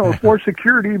for, more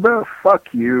security, but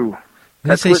fuck you.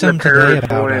 Did he say something today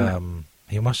about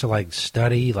he wants to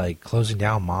study closing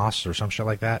down mosques or some shit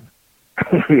like that?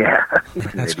 Yeah.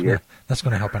 That's going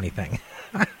to help anything.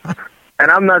 And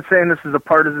I'm not saying this is a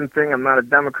partisan thing. I'm not a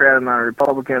Democrat. I'm not a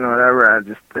Republican or whatever.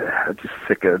 I'm just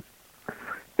sick of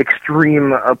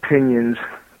extreme opinions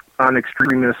on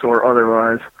extremists or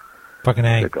otherwise. Fucking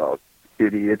A. Sick of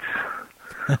idiots.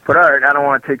 But all right, I don't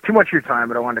want to take too much of your time,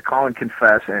 but I wanted to call and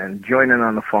confess and join in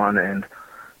on the fun and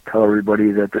tell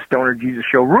everybody that the Stoner Jesus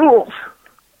Show rules.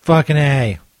 Fucking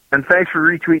A. And thanks for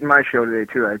retweeting my show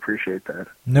today, too. I appreciate that.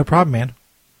 No problem, man.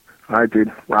 All right,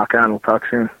 dude. Rock on. We'll talk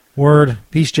soon. Word.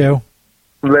 Peace, Joe.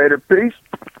 Later. Peace.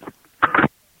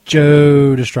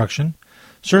 Joe Destruction.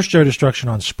 Search Joe Destruction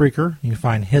on Spreaker. You can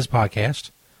find his podcast,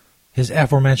 his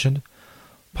aforementioned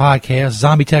podcast.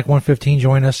 Zombie Tech 115.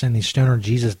 Join us in the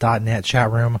stonerjesus.net chat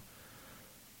room.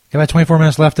 Got about 24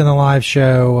 minutes left in the live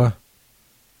show.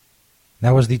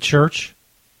 That was the Church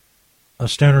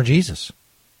of Stoner Jesus.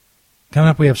 Coming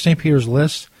up, we have St. Peter's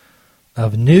list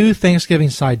of new Thanksgiving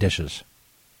side dishes.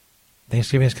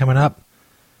 Thanksgiving is coming up,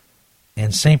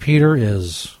 and St. Peter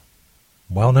is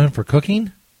well known for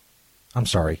cooking. I'm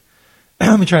sorry.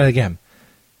 Let me try that again.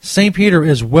 St. Peter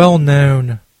is well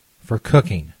known for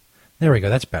cooking. There we go.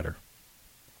 That's better.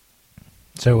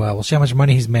 So we'll see how much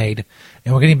money he's made,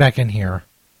 and we're getting back in here.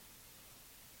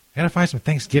 I got to find some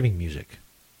Thanksgiving music.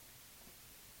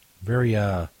 Very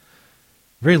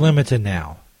limited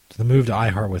now to the move to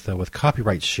iHeart with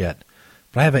copyright shit.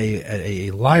 But I have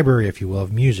a library, if you will,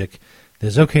 of music that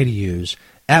is okay to use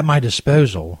at my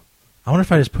disposal. I wonder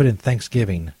if I just put in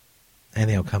Thanksgiving, and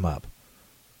they'll come up.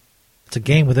 It's a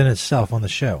game within itself on the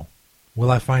show. Will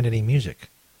I find any music?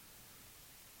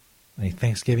 Any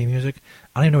Thanksgiving music?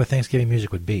 I don't even know what Thanksgiving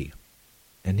music would be.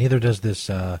 And neither does this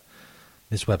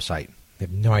website. They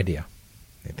have no idea.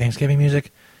 Thanksgiving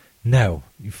music? No,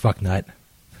 you fucknut. Get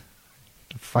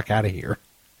the fuck out of here.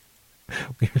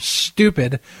 Your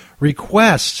stupid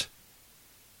request.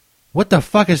 What the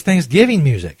fuck is Thanksgiving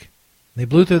music? They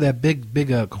blew through that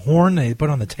big horn they put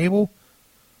on the table.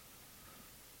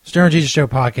 Stoner Jesus Show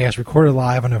podcast recorded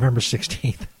live on November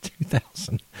 16th,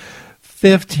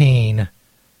 2015.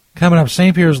 Coming up,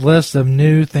 St. Peter's list of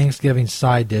new Thanksgiving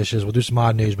side dishes. We'll do some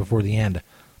odd news before the end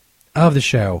of the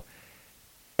show.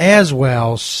 As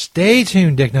well, stay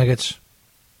tuned, Dick Nuggets.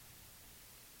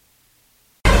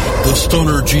 The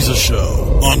Stoner Jesus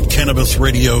Show on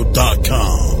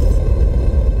CannabisRadio.com.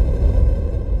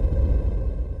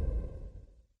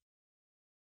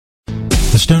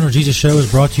 The Stoner Jesus Show is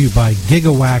brought to you by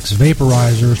GigaWax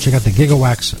Vaporizers. Check out the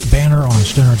GigaWax banner on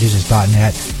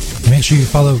stonerjesus.net. And make sure you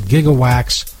follow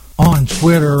GigaWax on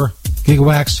Twitter.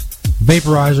 GigaWax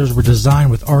Vaporizers were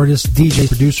designed with artists, DJs,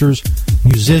 producers,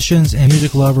 musicians, and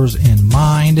music lovers in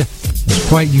mind. It's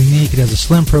quite unique. It has a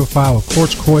slim profile, a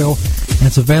quartz coil, and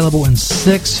it's available in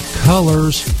 6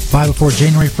 colors. Buy before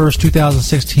January 1st,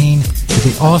 2016 at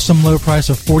the awesome low price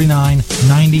of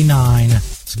 $49.99.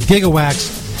 It's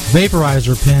GigaWax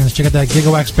Vaporizer pins. Check out that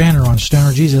GigaWax banner on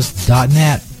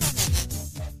stonerjesus.net.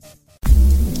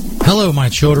 Hello, my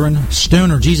children.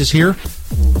 Stoner Jesus here.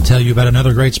 I'll tell you about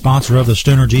another great sponsor of the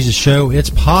Stoner Jesus Show. It's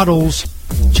Pottles.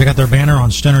 Check out their banner on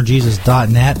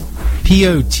stonerjesus.net.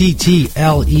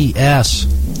 Pottles.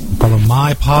 Follow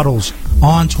My Pottles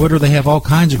on Twitter. They have all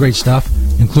kinds of great stuff,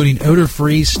 including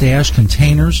odor-free stash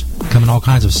containers. Come in all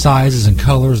kinds of sizes and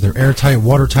colors. They're airtight,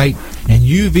 watertight, and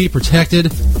UV protected.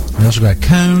 They also got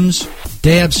cones,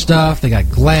 dab stuff. They got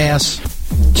glass,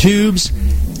 tubes,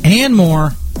 and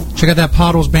more. Check out that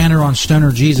Pottles banner on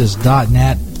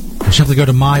stonerjesus.net. Or simply go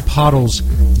to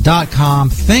mypottles.com.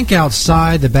 Think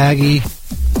outside the baggie.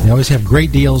 They always have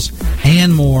great deals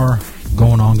and more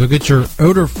going on. Go get your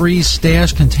odor-free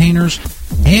stash containers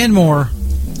and more.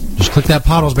 Just click that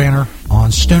Pottles banner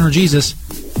on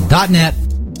stonerjesus.net.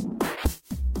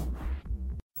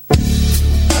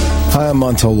 Hi, I'm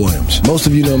Montel Williams. Most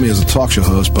of you know me as a talk show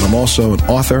host, but I'm also an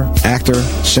author, actor,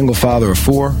 single father of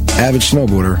 4, avid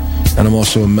snowboarder, and I'm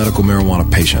also a medical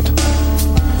marijuana patient.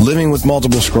 Living with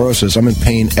multiple sclerosis, I'm in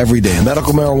pain every day.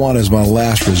 Medical marijuana is my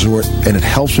last resort, and it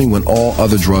helps me when all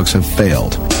other drugs have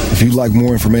failed. If you'd like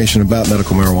more information about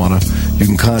medical marijuana, you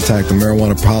can contact the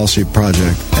Marijuana Policy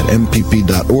Project at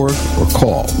mpp.org or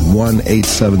call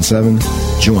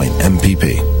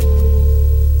 1-877-JOIN-MPP.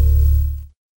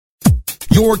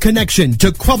 Your connection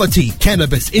to quality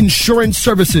cannabis insurance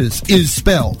services is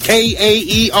spelled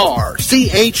Kaercher.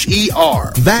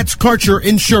 That's Karcher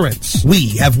Insurance.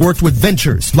 We have worked with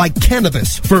ventures like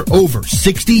cannabis for over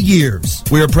 60 years.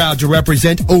 We're proud to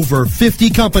represent over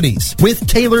 50 companies with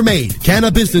tailor-made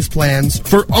cannabis business plans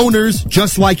for owners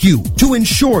just like you to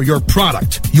insure your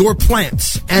product your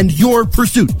plants, and your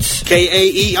pursuits.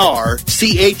 Kaercher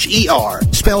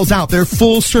spells out their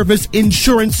full-service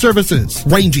insurance services,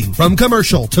 ranging from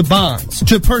commercial to bonds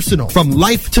to personal, from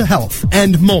life to health,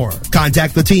 and more.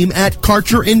 Contact the team at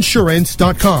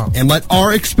KarcherInsurance.com and let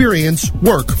our experience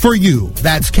work for you.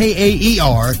 That's Kaercher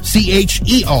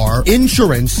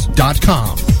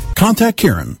Insurance.com. Contact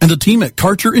Karen and the team at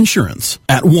Karcher Insurance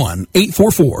at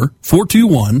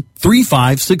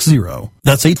 1-844-421-3560.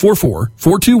 That's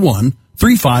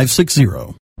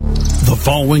 844-421-3560. The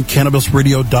following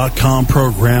CannabisRadio.com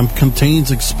program contains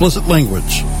explicit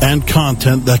language and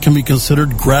content that can be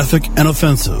considered graphic and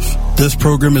offensive. This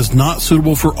program is not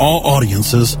suitable for all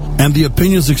audiences, and the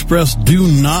opinions expressed do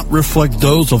not reflect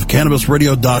those of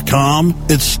CannabisRadio.com,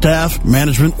 its staff,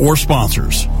 management, or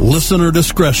sponsors. Listener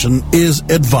discretion is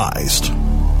advised.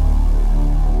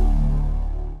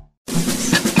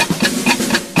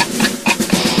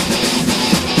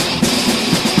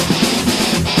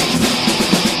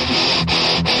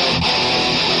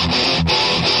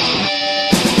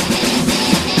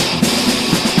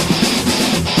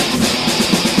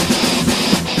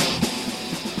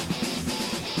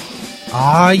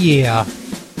 Ah, yeah.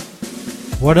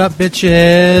 What up,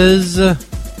 bitches?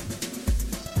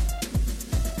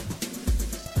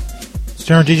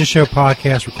 Stoner Jesus Show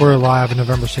podcast recorded live on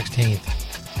November 16th,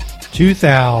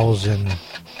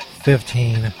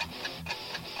 2015.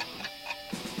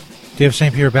 Dave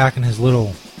St. Pierre back in his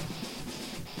little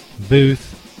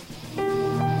booth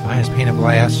behind his painted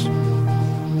glass.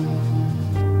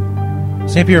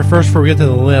 St. Pierre, first before we get to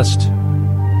the list,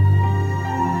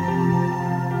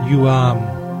 you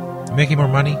making more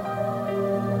money?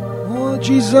 Oh,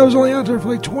 Jesus, I was only out there for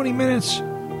like 20 minutes.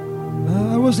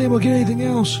 I wasn't able to get anything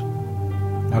else.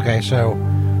 Okay, so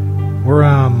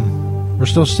we're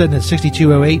still sitting at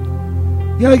 6208.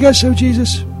 Yeah, I guess so,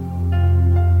 Jesus.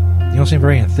 You don't seem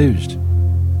very enthused.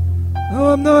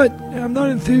 Oh, I'm not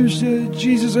enthused,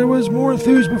 Jesus. I was more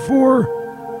enthused before.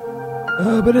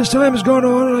 But as time has gone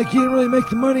on and I can't really make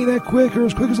the money that quick or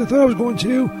as quick as I thought I was going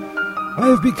to, I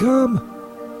have become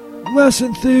less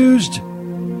enthused.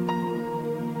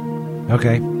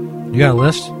 Okay. You got a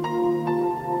list?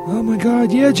 Oh my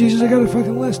God, yeah, Jesus, I got a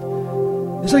fucking list.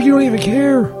 It's like you don't even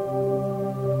care.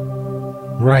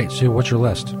 Right, so what's your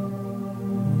list? Oh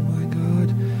my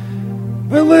God.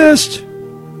 My list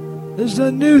is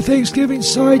the new Thanksgiving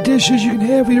side dishes you can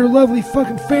have with your lovely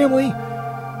fucking family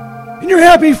and your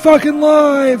happy fucking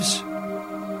lives.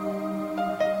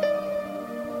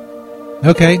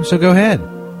 Okay, so go ahead.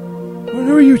 Well,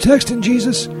 who are you texting,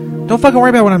 Jesus? Don't fucking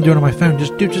worry about what I'm doing on my phone.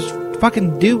 Just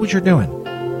fucking do what you're doing.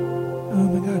 Oh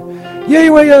my God. Yeah,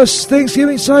 anyway,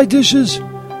 Thanksgiving side dishes.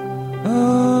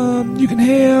 You can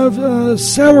have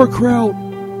sauerkraut.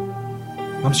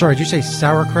 I'm sorry, did you say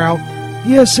sauerkraut?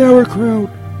 Yeah, sauerkraut.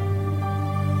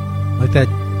 Like that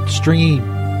stringy,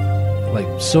 like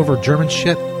silver German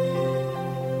shit?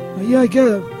 Yeah, I get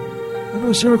it. I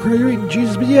know sauerkraut you're eating,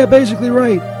 Jesus, but yeah, basically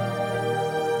right.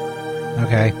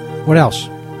 Okay. What else?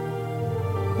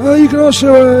 You can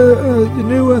also, the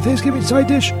new Thanksgiving side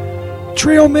dish,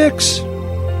 trail mix.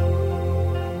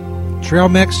 Trail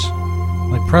mix?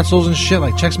 Like pretzels and shit,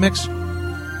 like Chex Mix?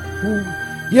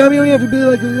 Yeah, I mean, you don't have to be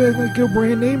like a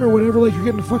brand name or whatever, like you're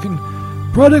getting a fucking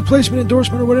product placement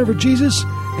endorsement or whatever, Jesus,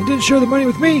 and didn't share the money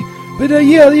with me. But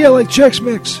yeah, like Chex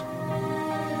Mix.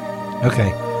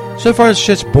 Okay. So far, this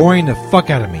shit's boring the fuck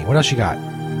out of me. What else you got? Oh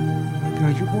my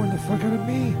God, you're boring the fuck out of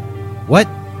me. What?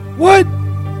 What?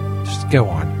 Just go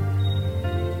on.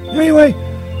 Anyway,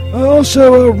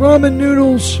 also ramen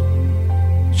noodles.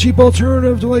 Cheap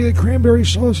alternative to like a cranberry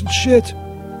sauce and shit.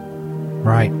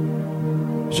 Right.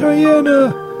 So yeah, and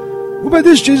what about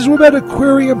this, Jesus? What about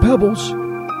aquarium pebbles?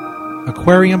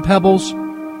 Aquarium pebbles?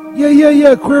 Yeah,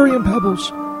 aquarium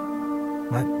pebbles.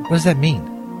 What does that mean?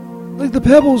 Like the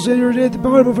pebbles that are at the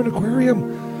bottom of an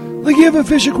aquarium. Like you have a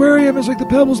fish aquarium, it's like the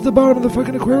pebbles at the bottom of the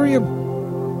fucking aquarium.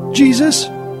 Jesus?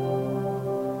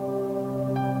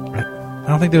 I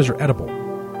don't think those are edible.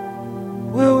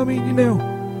 Well, I mean,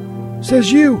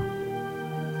 says you.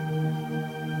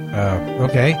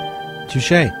 Okay.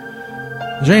 Touche.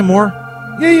 Is there any more?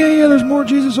 Yeah, there's more,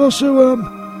 Jesus. Also,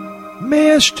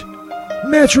 mashed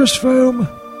mattress foam.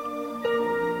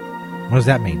 What does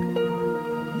that mean?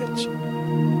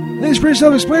 It's pretty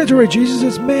self-explanatory, Jesus.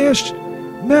 It's mashed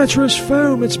mattress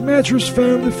foam. It's mattress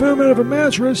foam, the foam out of a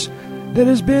mattress that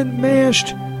has been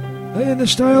mashed in the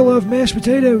style of mashed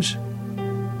potatoes.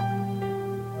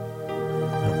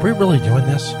 Are we really doing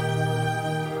this?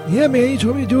 Yeah, man, you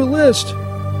told me to do a list.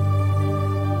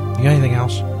 You got anything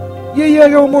else? Yeah, I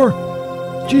got one more.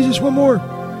 Jesus, one more.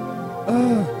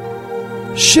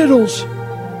 Shittles.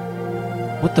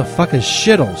 What the fuck is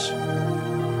Shittles?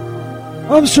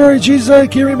 I'm sorry, Jesus, I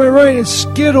can't read my writing. It's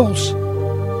Skittles.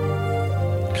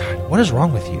 God, what is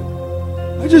wrong with you?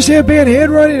 I just had bad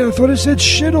handwriting. I thought it said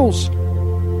Shittles.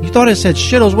 You thought it said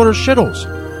Shittles? What are Shittles?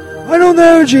 I don't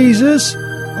know, Jesus.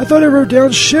 I thought I wrote down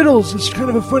Shittles. It's kind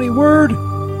of a funny word.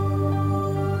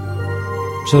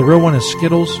 So the real one is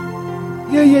Skittles?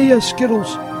 Yeah,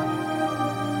 Skittles.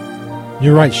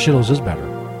 You're right, Shittles is better.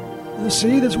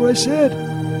 See, that's what I said.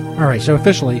 All right, so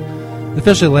officially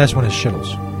the last one is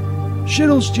Shittles.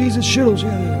 Shittles, Jesus, Shittles,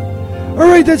 yeah. All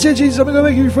right, that's it, Jesus. I'm going to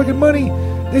make you your fucking money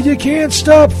that you can't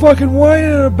stop fucking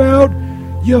whining about,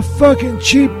 you fucking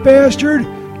cheap bastard,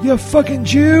 you fucking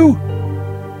Jew.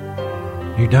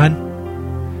 You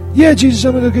done? Yeah, Jesus,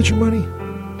 I'm going to go get your money.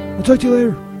 I'll talk to you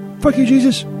later. Fuck you,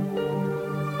 Jesus.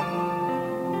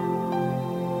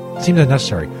 Seemed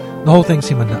unnecessary. The whole thing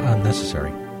seemed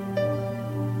unnecessary.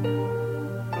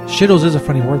 Shittles is a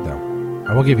funny word, though.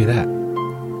 I will give you that.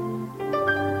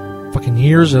 Fucking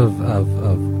years of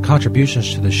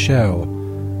contributions to the show,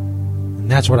 and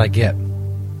that's what I get.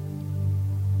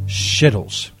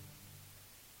 Shittles.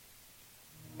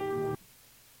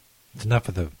 It's enough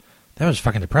of the... That was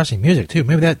fucking depressing music, too.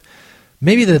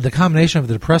 Maybe the combination of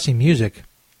the depressing music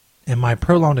and my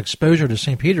prolonged exposure to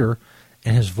St. Peter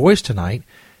and his voice tonight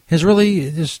has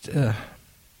really just...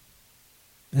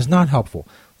 is not helpful.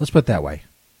 Let's put it that way.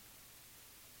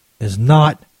 Is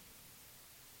not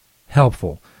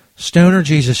helpful. Stoner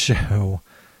Jesus Show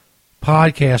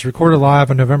podcast recorded live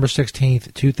on November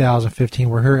 16th, 2015.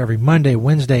 We're here every Monday,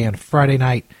 Wednesday, and Friday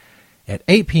night at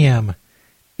 8 p.m.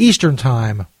 Eastern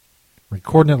Time,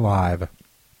 recording it live.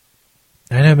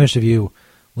 And I know most of you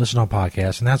listen on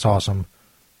podcasts, and that's awesome.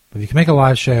 But if you can make a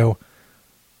live show,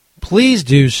 please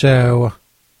do so.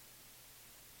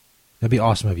 That'd be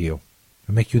awesome of you.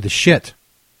 It'll make you the shit.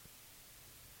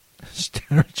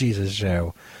 Stoner Jesus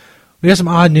Show. We got some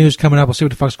odd news coming up. We'll see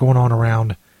what the fuck's going on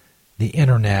around the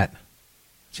internet.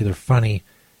 It's either funny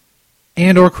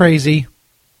and or crazy.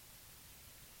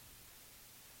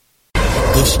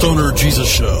 The Stoner Jesus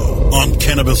Show on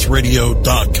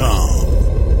CannabisRadio.com.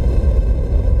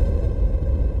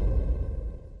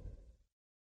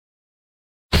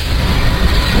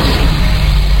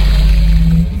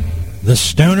 The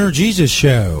Stoner Jesus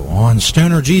Show on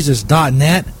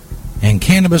StonerJesus.net and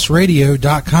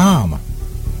CannabisRadio.com.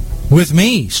 With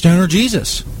me, Stoner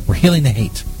Jesus. We're healing the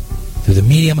hate through the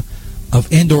medium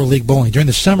of indoor league bowling. During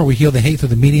the summer, we heal the hate through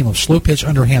the medium of slow-pitch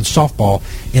underhand softball.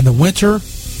 In the winter,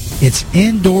 it's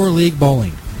indoor league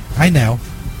bowling. I know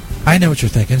what you're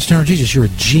thinking. Stoner Jesus, you're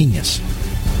a genius.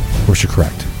 Of course, you're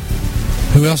correct.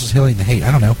 Who else is healing the hate?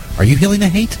 I don't know. Are you healing the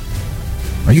hate?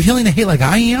 Are you healing the hate like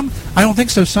I am? I don't think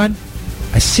so, son.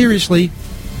 I seriously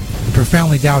and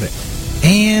profoundly doubt it.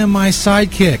 And my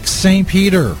sidekick, St.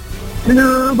 Peter. You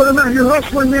know, but I'm out here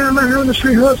hustling, man. I'm out here on the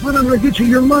street hustling. I'm going to get you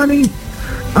your money.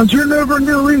 I'm turning over a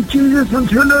new leaf, Jesus. I'm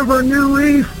turning over a new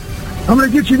leaf. I'm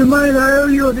going to get you the money that I owe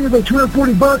you. I think about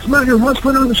 $240. I'm out here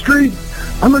hustling on the street.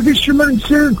 I'm going to get your money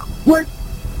soon. What?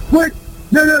 No,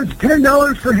 it's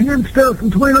 $10 for hand stuff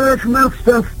and $20 for mouth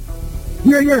stuff.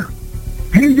 Yeah.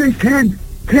 AJ's 10.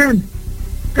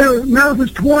 Mouth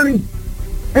is 20.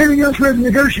 Anything else we have to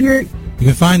negotiate? You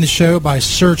can find the show by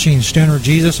searching Stoner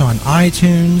Jesus on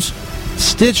iTunes,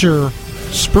 Stitcher,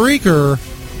 Spreaker,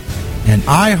 and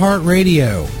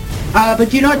iHeartRadio. But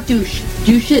do not douche.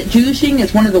 Douching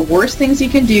is one of the worst things you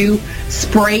can do.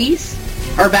 Sprays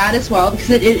are bad as well because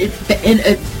it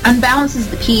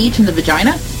unbalances the pH in the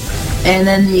vagina, and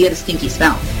then you get a stinky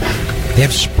smell. They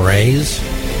have sprays?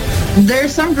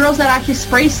 There's some girls that actually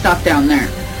spray stuff down there.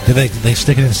 Do they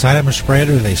stick it inside them or spray it,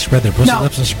 or do they spread their pussy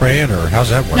lips and spray it, or how's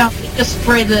that work? No, you just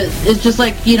spray it's just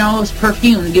like, it's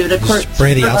perfume. Give it a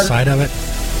spray the outside of it?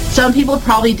 Some people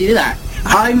probably do that.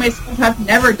 I myself have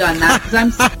never done that because I'm...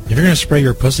 If you're going to spray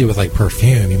your pussy with, like,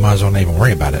 perfume, you might as well not even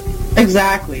worry about it.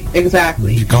 Exactly.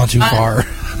 You've gone too far.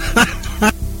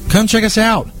 Come check us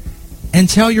out and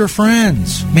tell your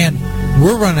friends. Man,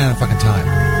 we're running out of fucking time.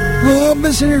 Oh, I'm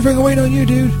missing here fucking waiting on you,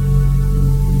 dude.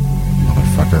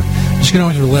 Motherfucker. Just get on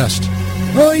with your list.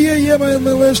 Oh, yeah, my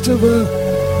list of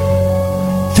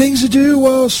things to do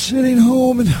while sitting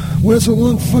home, and that's a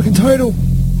long fucking title.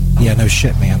 Yeah, no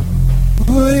shit, man.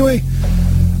 Well, anyway,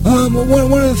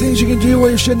 one of the things you can do while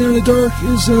you're sitting there in the dark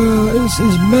is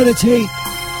meditate.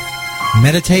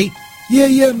 Meditate?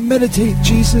 Yeah, meditate,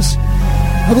 Jesus.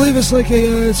 I believe it's like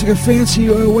a fancy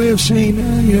way of saying,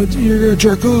 you're gonna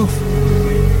jerk off.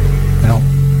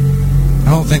 I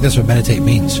don't think that's what meditate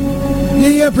means.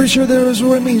 Yeah, I'm pretty sure that is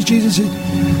what it means, Jesus.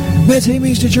 Meditate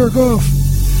means to jerk off.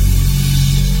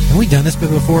 Have we done this bit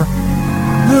before?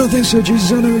 I don't think so,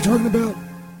 Jesus. I don't know what you're talking about.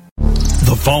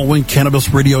 The The following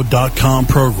CannabisRadio.com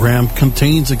program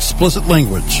contains explicit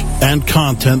language and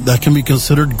content that can be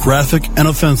considered graphic and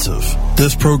offensive.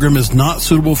 This program is not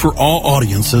suitable for all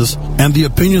audiences, and the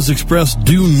opinions expressed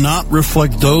do not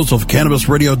reflect those of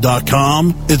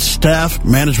CannabisRadio.com, its staff,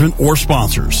 management, or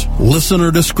sponsors.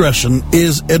 Listener discretion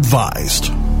is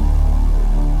advised.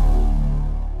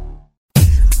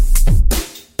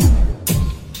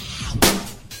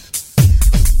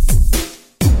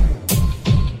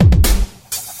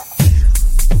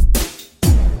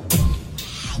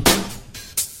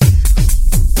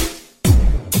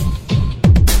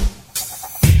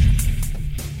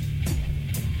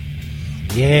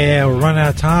 Yeah, we're running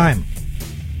out of time.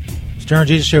 Stoner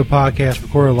Jesus Show podcast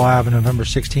recorded live on November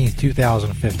 16th,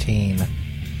 2015.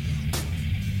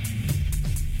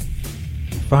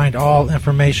 Find all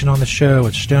information on the show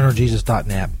at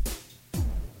stonerjesus.net,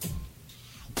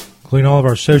 including all of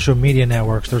our social media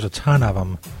networks. There's a ton of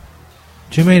them.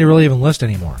 Too many to really even list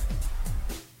anymore.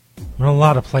 We're in a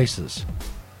lot of places.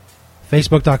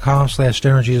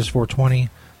 Facebook.com/stonerjesus420,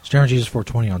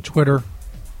 stonerjesus420 on Twitter.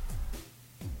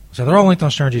 So they're all linked on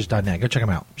stonerjesus.net. Go check them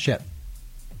out. Shit.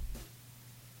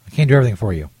 I can't do everything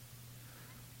for you.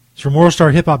 It's from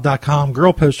WorldStarHipHop.com.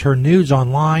 Girl posts her nudes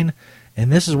online,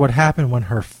 and this is what happened when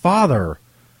her father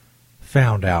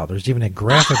found out. There's even a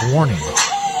graphic warning.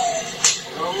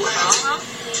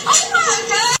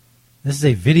 This is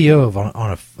a video of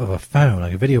a phone,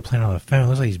 like a video playing on a phone. It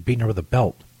looks like he's beating her with a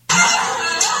belt.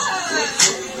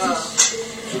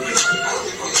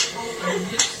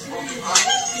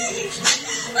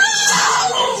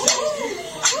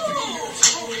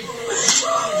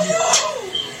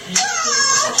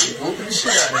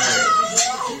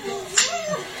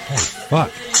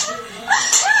 Fuck.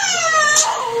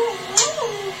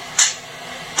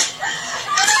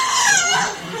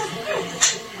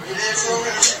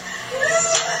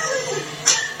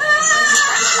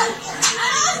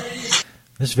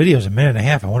 This video is a minute and a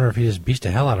half. I wonder if he just beats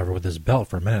the hell out of her with his belt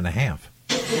for a minute and a half.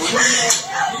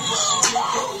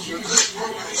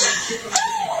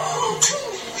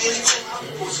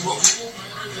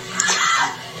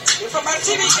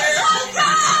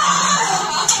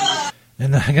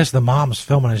 And I guess the mom's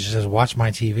filming it. She says, "Watch my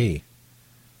TV."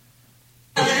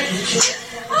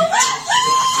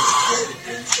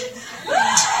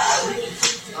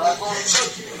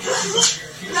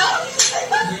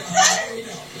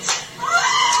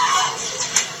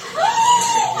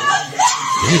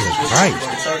 Jesus Christ.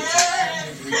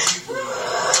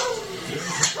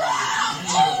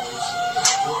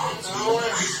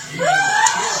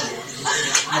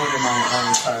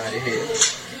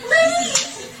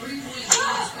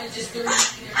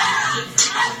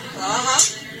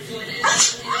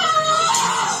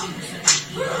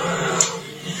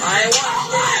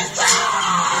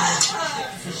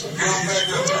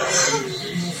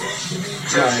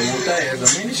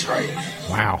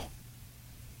 Wow.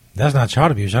 That's not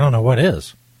child abuse. I don't know what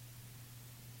is.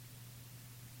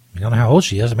 I don't know how old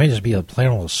she is. It may just be a plain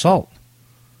old assault.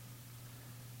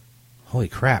 Holy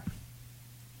crap.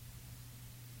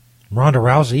 Ronda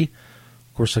Rousey,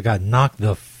 of course, got knocked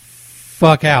the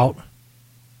fuck out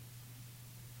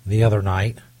the other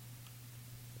night.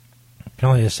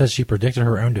 Apparently it says she predicted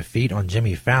her own defeat on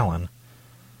Jimmy Fallon.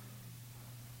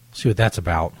 Let's see what that's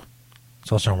about.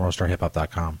 It's also on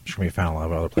WorldStarHipHop.com. She's going to be found a lot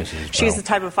of other places as well. She's the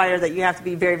type of fighter that you have to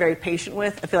be very, very patient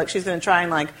with. I feel like she's going to try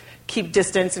and keep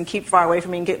distance and keep far away from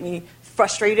me and get me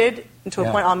frustrated to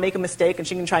a point I'll make a mistake and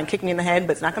she can try and kick me in the head,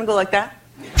 but it's not going to go like that.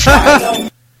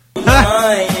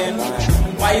 Lying.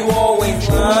 Why you always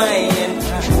lying?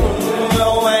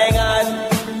 No, I ain't got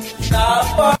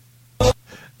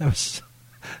this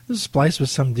was spliced with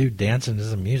some dude dancing to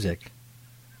some music.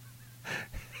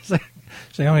 It's like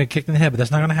I'm going to get kicked in the head, but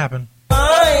that's not going to happen.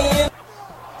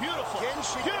 Beautiful.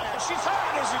 She's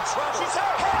hot. Is it trouble? She's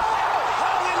hot.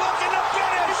 Holly looking to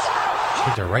finish.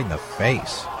 Kicked her right in the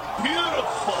face.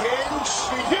 Beautiful.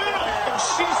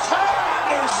 She's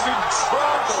hot. Is it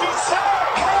trouble? She's hot.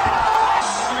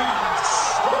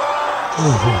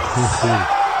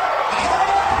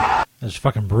 That's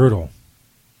fucking brutal.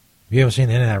 If you haven't seen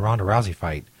the end of that Ronda Rousey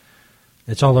fight,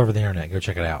 it's all over the internet. Go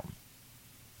check it out.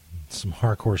 It's some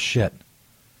hardcore shit.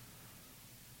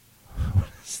 What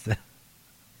is that?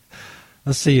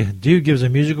 Let's see. Dude gives a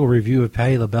musical review of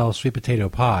Patti LaBelle's Sweet Potato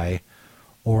Pie,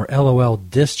 or LOL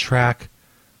diss track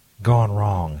gone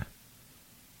wrong.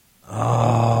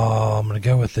 Oh, I'm going to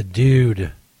go with the dude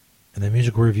in the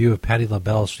musical review of Patti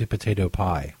LaBelle's Sweet Potato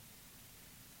Pie.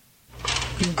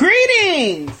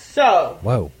 Greetings! So,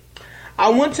 whoa. I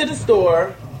went to the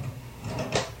store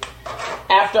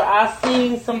after I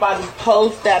seen somebody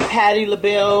post that Patti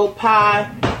LaBelle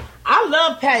pie. I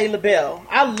love Patti LaBelle.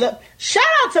 Shout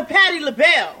out to Patti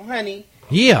LaBelle, honey.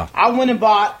 Yeah. I went and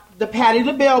bought the Patti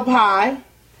LaBelle pie.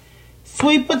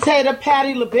 Sweet potato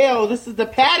Patti LaBelle. This is the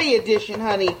Patti edition,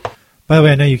 honey. By the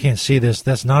way, I know you can't see this.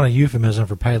 That's not a euphemism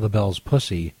for Patti LaBelle's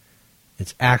pussy.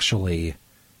 It's actually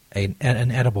an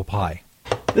edible pie.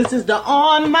 This is the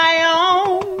On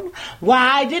My Own.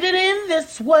 Why did it end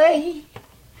this way?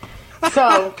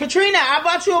 So, Katrina, I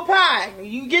bought you a pie.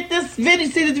 You get this video,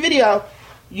 see this video.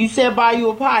 You said buy you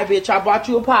a pie, bitch. I bought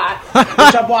you a pie.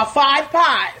 Bitch, I bought 5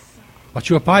 pies. Bought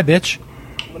you a pie, bitch. I'm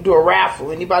going to do a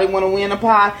raffle. Anybody want to win a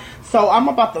pie? So, I'm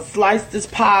about to slice this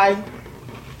pie.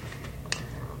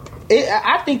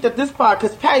 I think that this pie,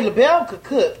 because Patti LaBelle could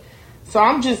cook. So,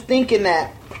 I'm just thinking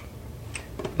that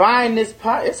buying this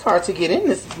pie, it's hard to get in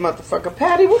this motherfucker.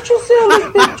 Patty, what you sell this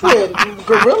bitch with?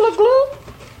 Gorilla Glue?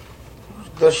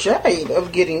 The shade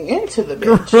of getting into the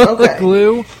bitch. Gorilla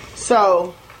Glue?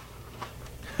 So,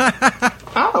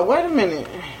 oh, wait a minute.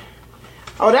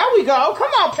 Oh, there we go.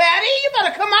 Come on, Patty. You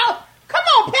better come out. Come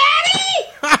on,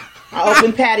 Patty. I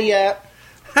opened Patty up.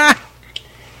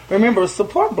 Remember,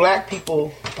 support black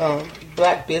people,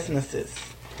 black businesses.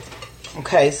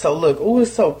 Okay, so look. Oh,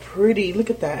 it's so pretty.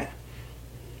 Look at that.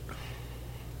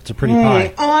 It's a pretty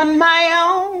pie. On my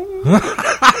own.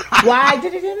 Why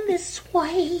did it end this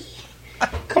way?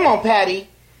 Come on, Patty.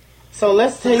 So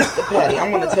let's taste the Patty. I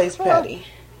want to taste Patty.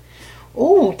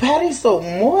 Ooh, Patty's so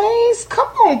moist. Come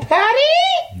on, Patty.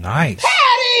 Nice.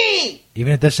 Patty!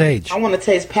 Even at this age. I want to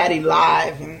taste Patty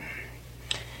live and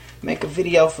make a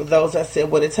video for those that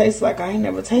said what it tastes like. I ain't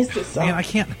never tasted something. Man,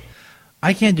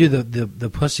 I can't do the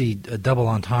pussy double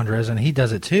entendres, and he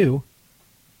does it too.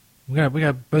 We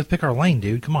got both pick our lane,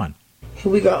 dude. Come on.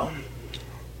 Here we go.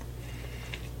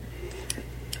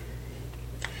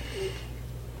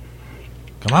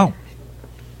 Come on.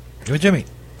 Give it Jimmy.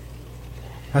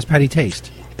 How's Patty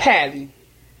taste? Patty.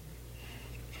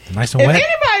 Nice and if wet?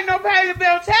 anybody know Patti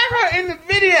LaBelle, tag her in the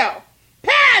video.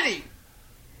 Patty!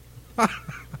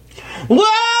 Whoa!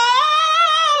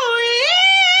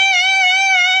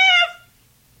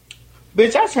 Yeah!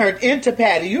 Bitch, I turned into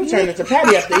Patty. You turned into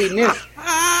Patty after eating this.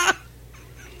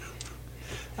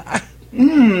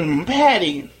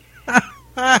 Patty.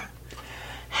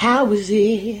 How is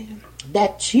it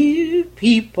that two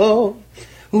people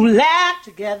who laugh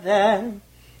together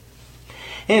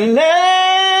and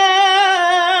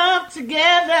love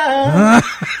together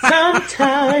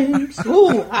sometimes,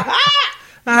 ooh,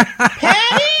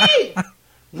 Patty,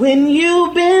 when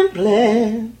you've been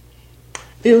blessed,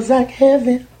 feels like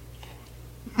heaven.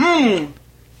 This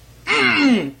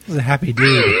is a happy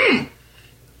dude.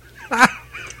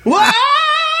 Whoa!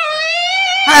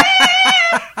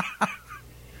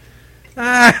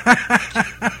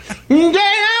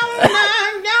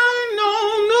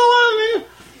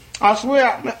 I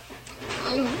swear.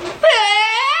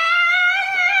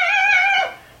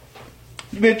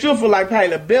 Bitch, you'll feel like Patti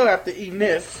LaBelle after eating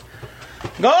this.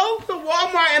 Go to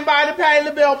Walmart and buy the Patti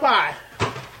LaBelle pie.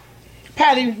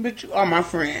 Patty, bitch, you are my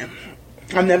friend.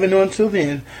 I never knew until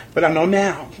then, but I know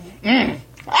now.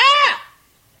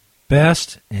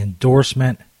 Best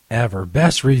endorsement ever.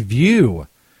 Best review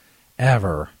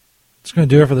ever. It's going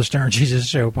to do it for the Stoner Jesus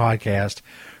Show podcast.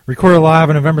 Recorded live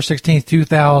on November 16th,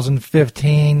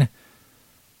 2015.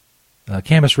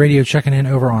 Canvas Radio checking in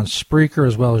over on Spreaker,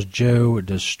 as well as Joe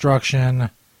Destruction.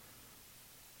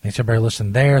 Thanks to everybody who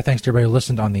listened there. Thanks to everybody who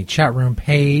listened on the chat room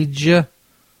page on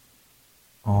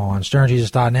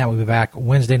stonerjesus.net. We'll be back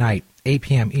Wednesday night, 8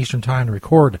 p.m. Eastern Time, to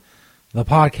record the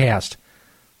podcast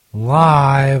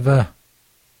live,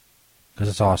 because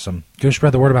it's awesome. Go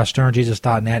spread the word about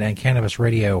stonerjesus.net and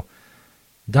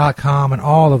cannabisradio.com and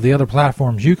all of the other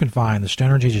platforms you can find the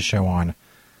Stoner Jesus Show on.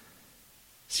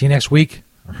 See you next week,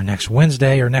 or next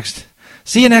Wednesday, or next...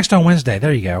 See you next on Wednesday.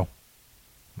 There you go.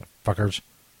 Fuckers.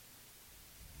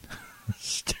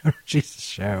 Stoner Jesus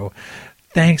Show.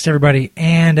 Thanks, everybody.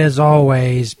 And as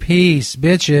always, peace,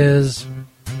 bitches.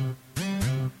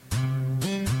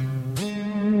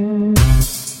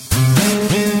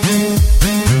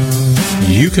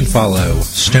 You can follow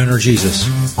Stoner Jesus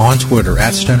on Twitter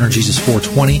at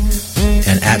StonerJesus420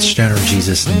 and at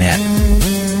StonerJesusNet.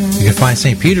 You can find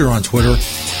St. Peter on Twitter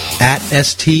at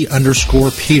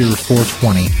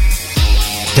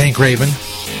ST_Peter420. Dank Raven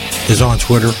is on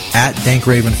Twitter at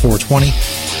DankRaven420.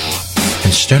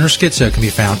 And Stoner Schizo can be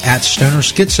found at Stoner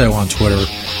Schizo on Twitter.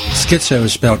 Schizo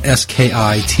is spelled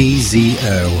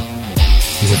Skitzo.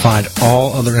 You can find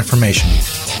all other information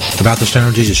about the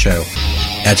Stoner Jesus Show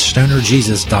at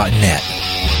stonerjesus.net.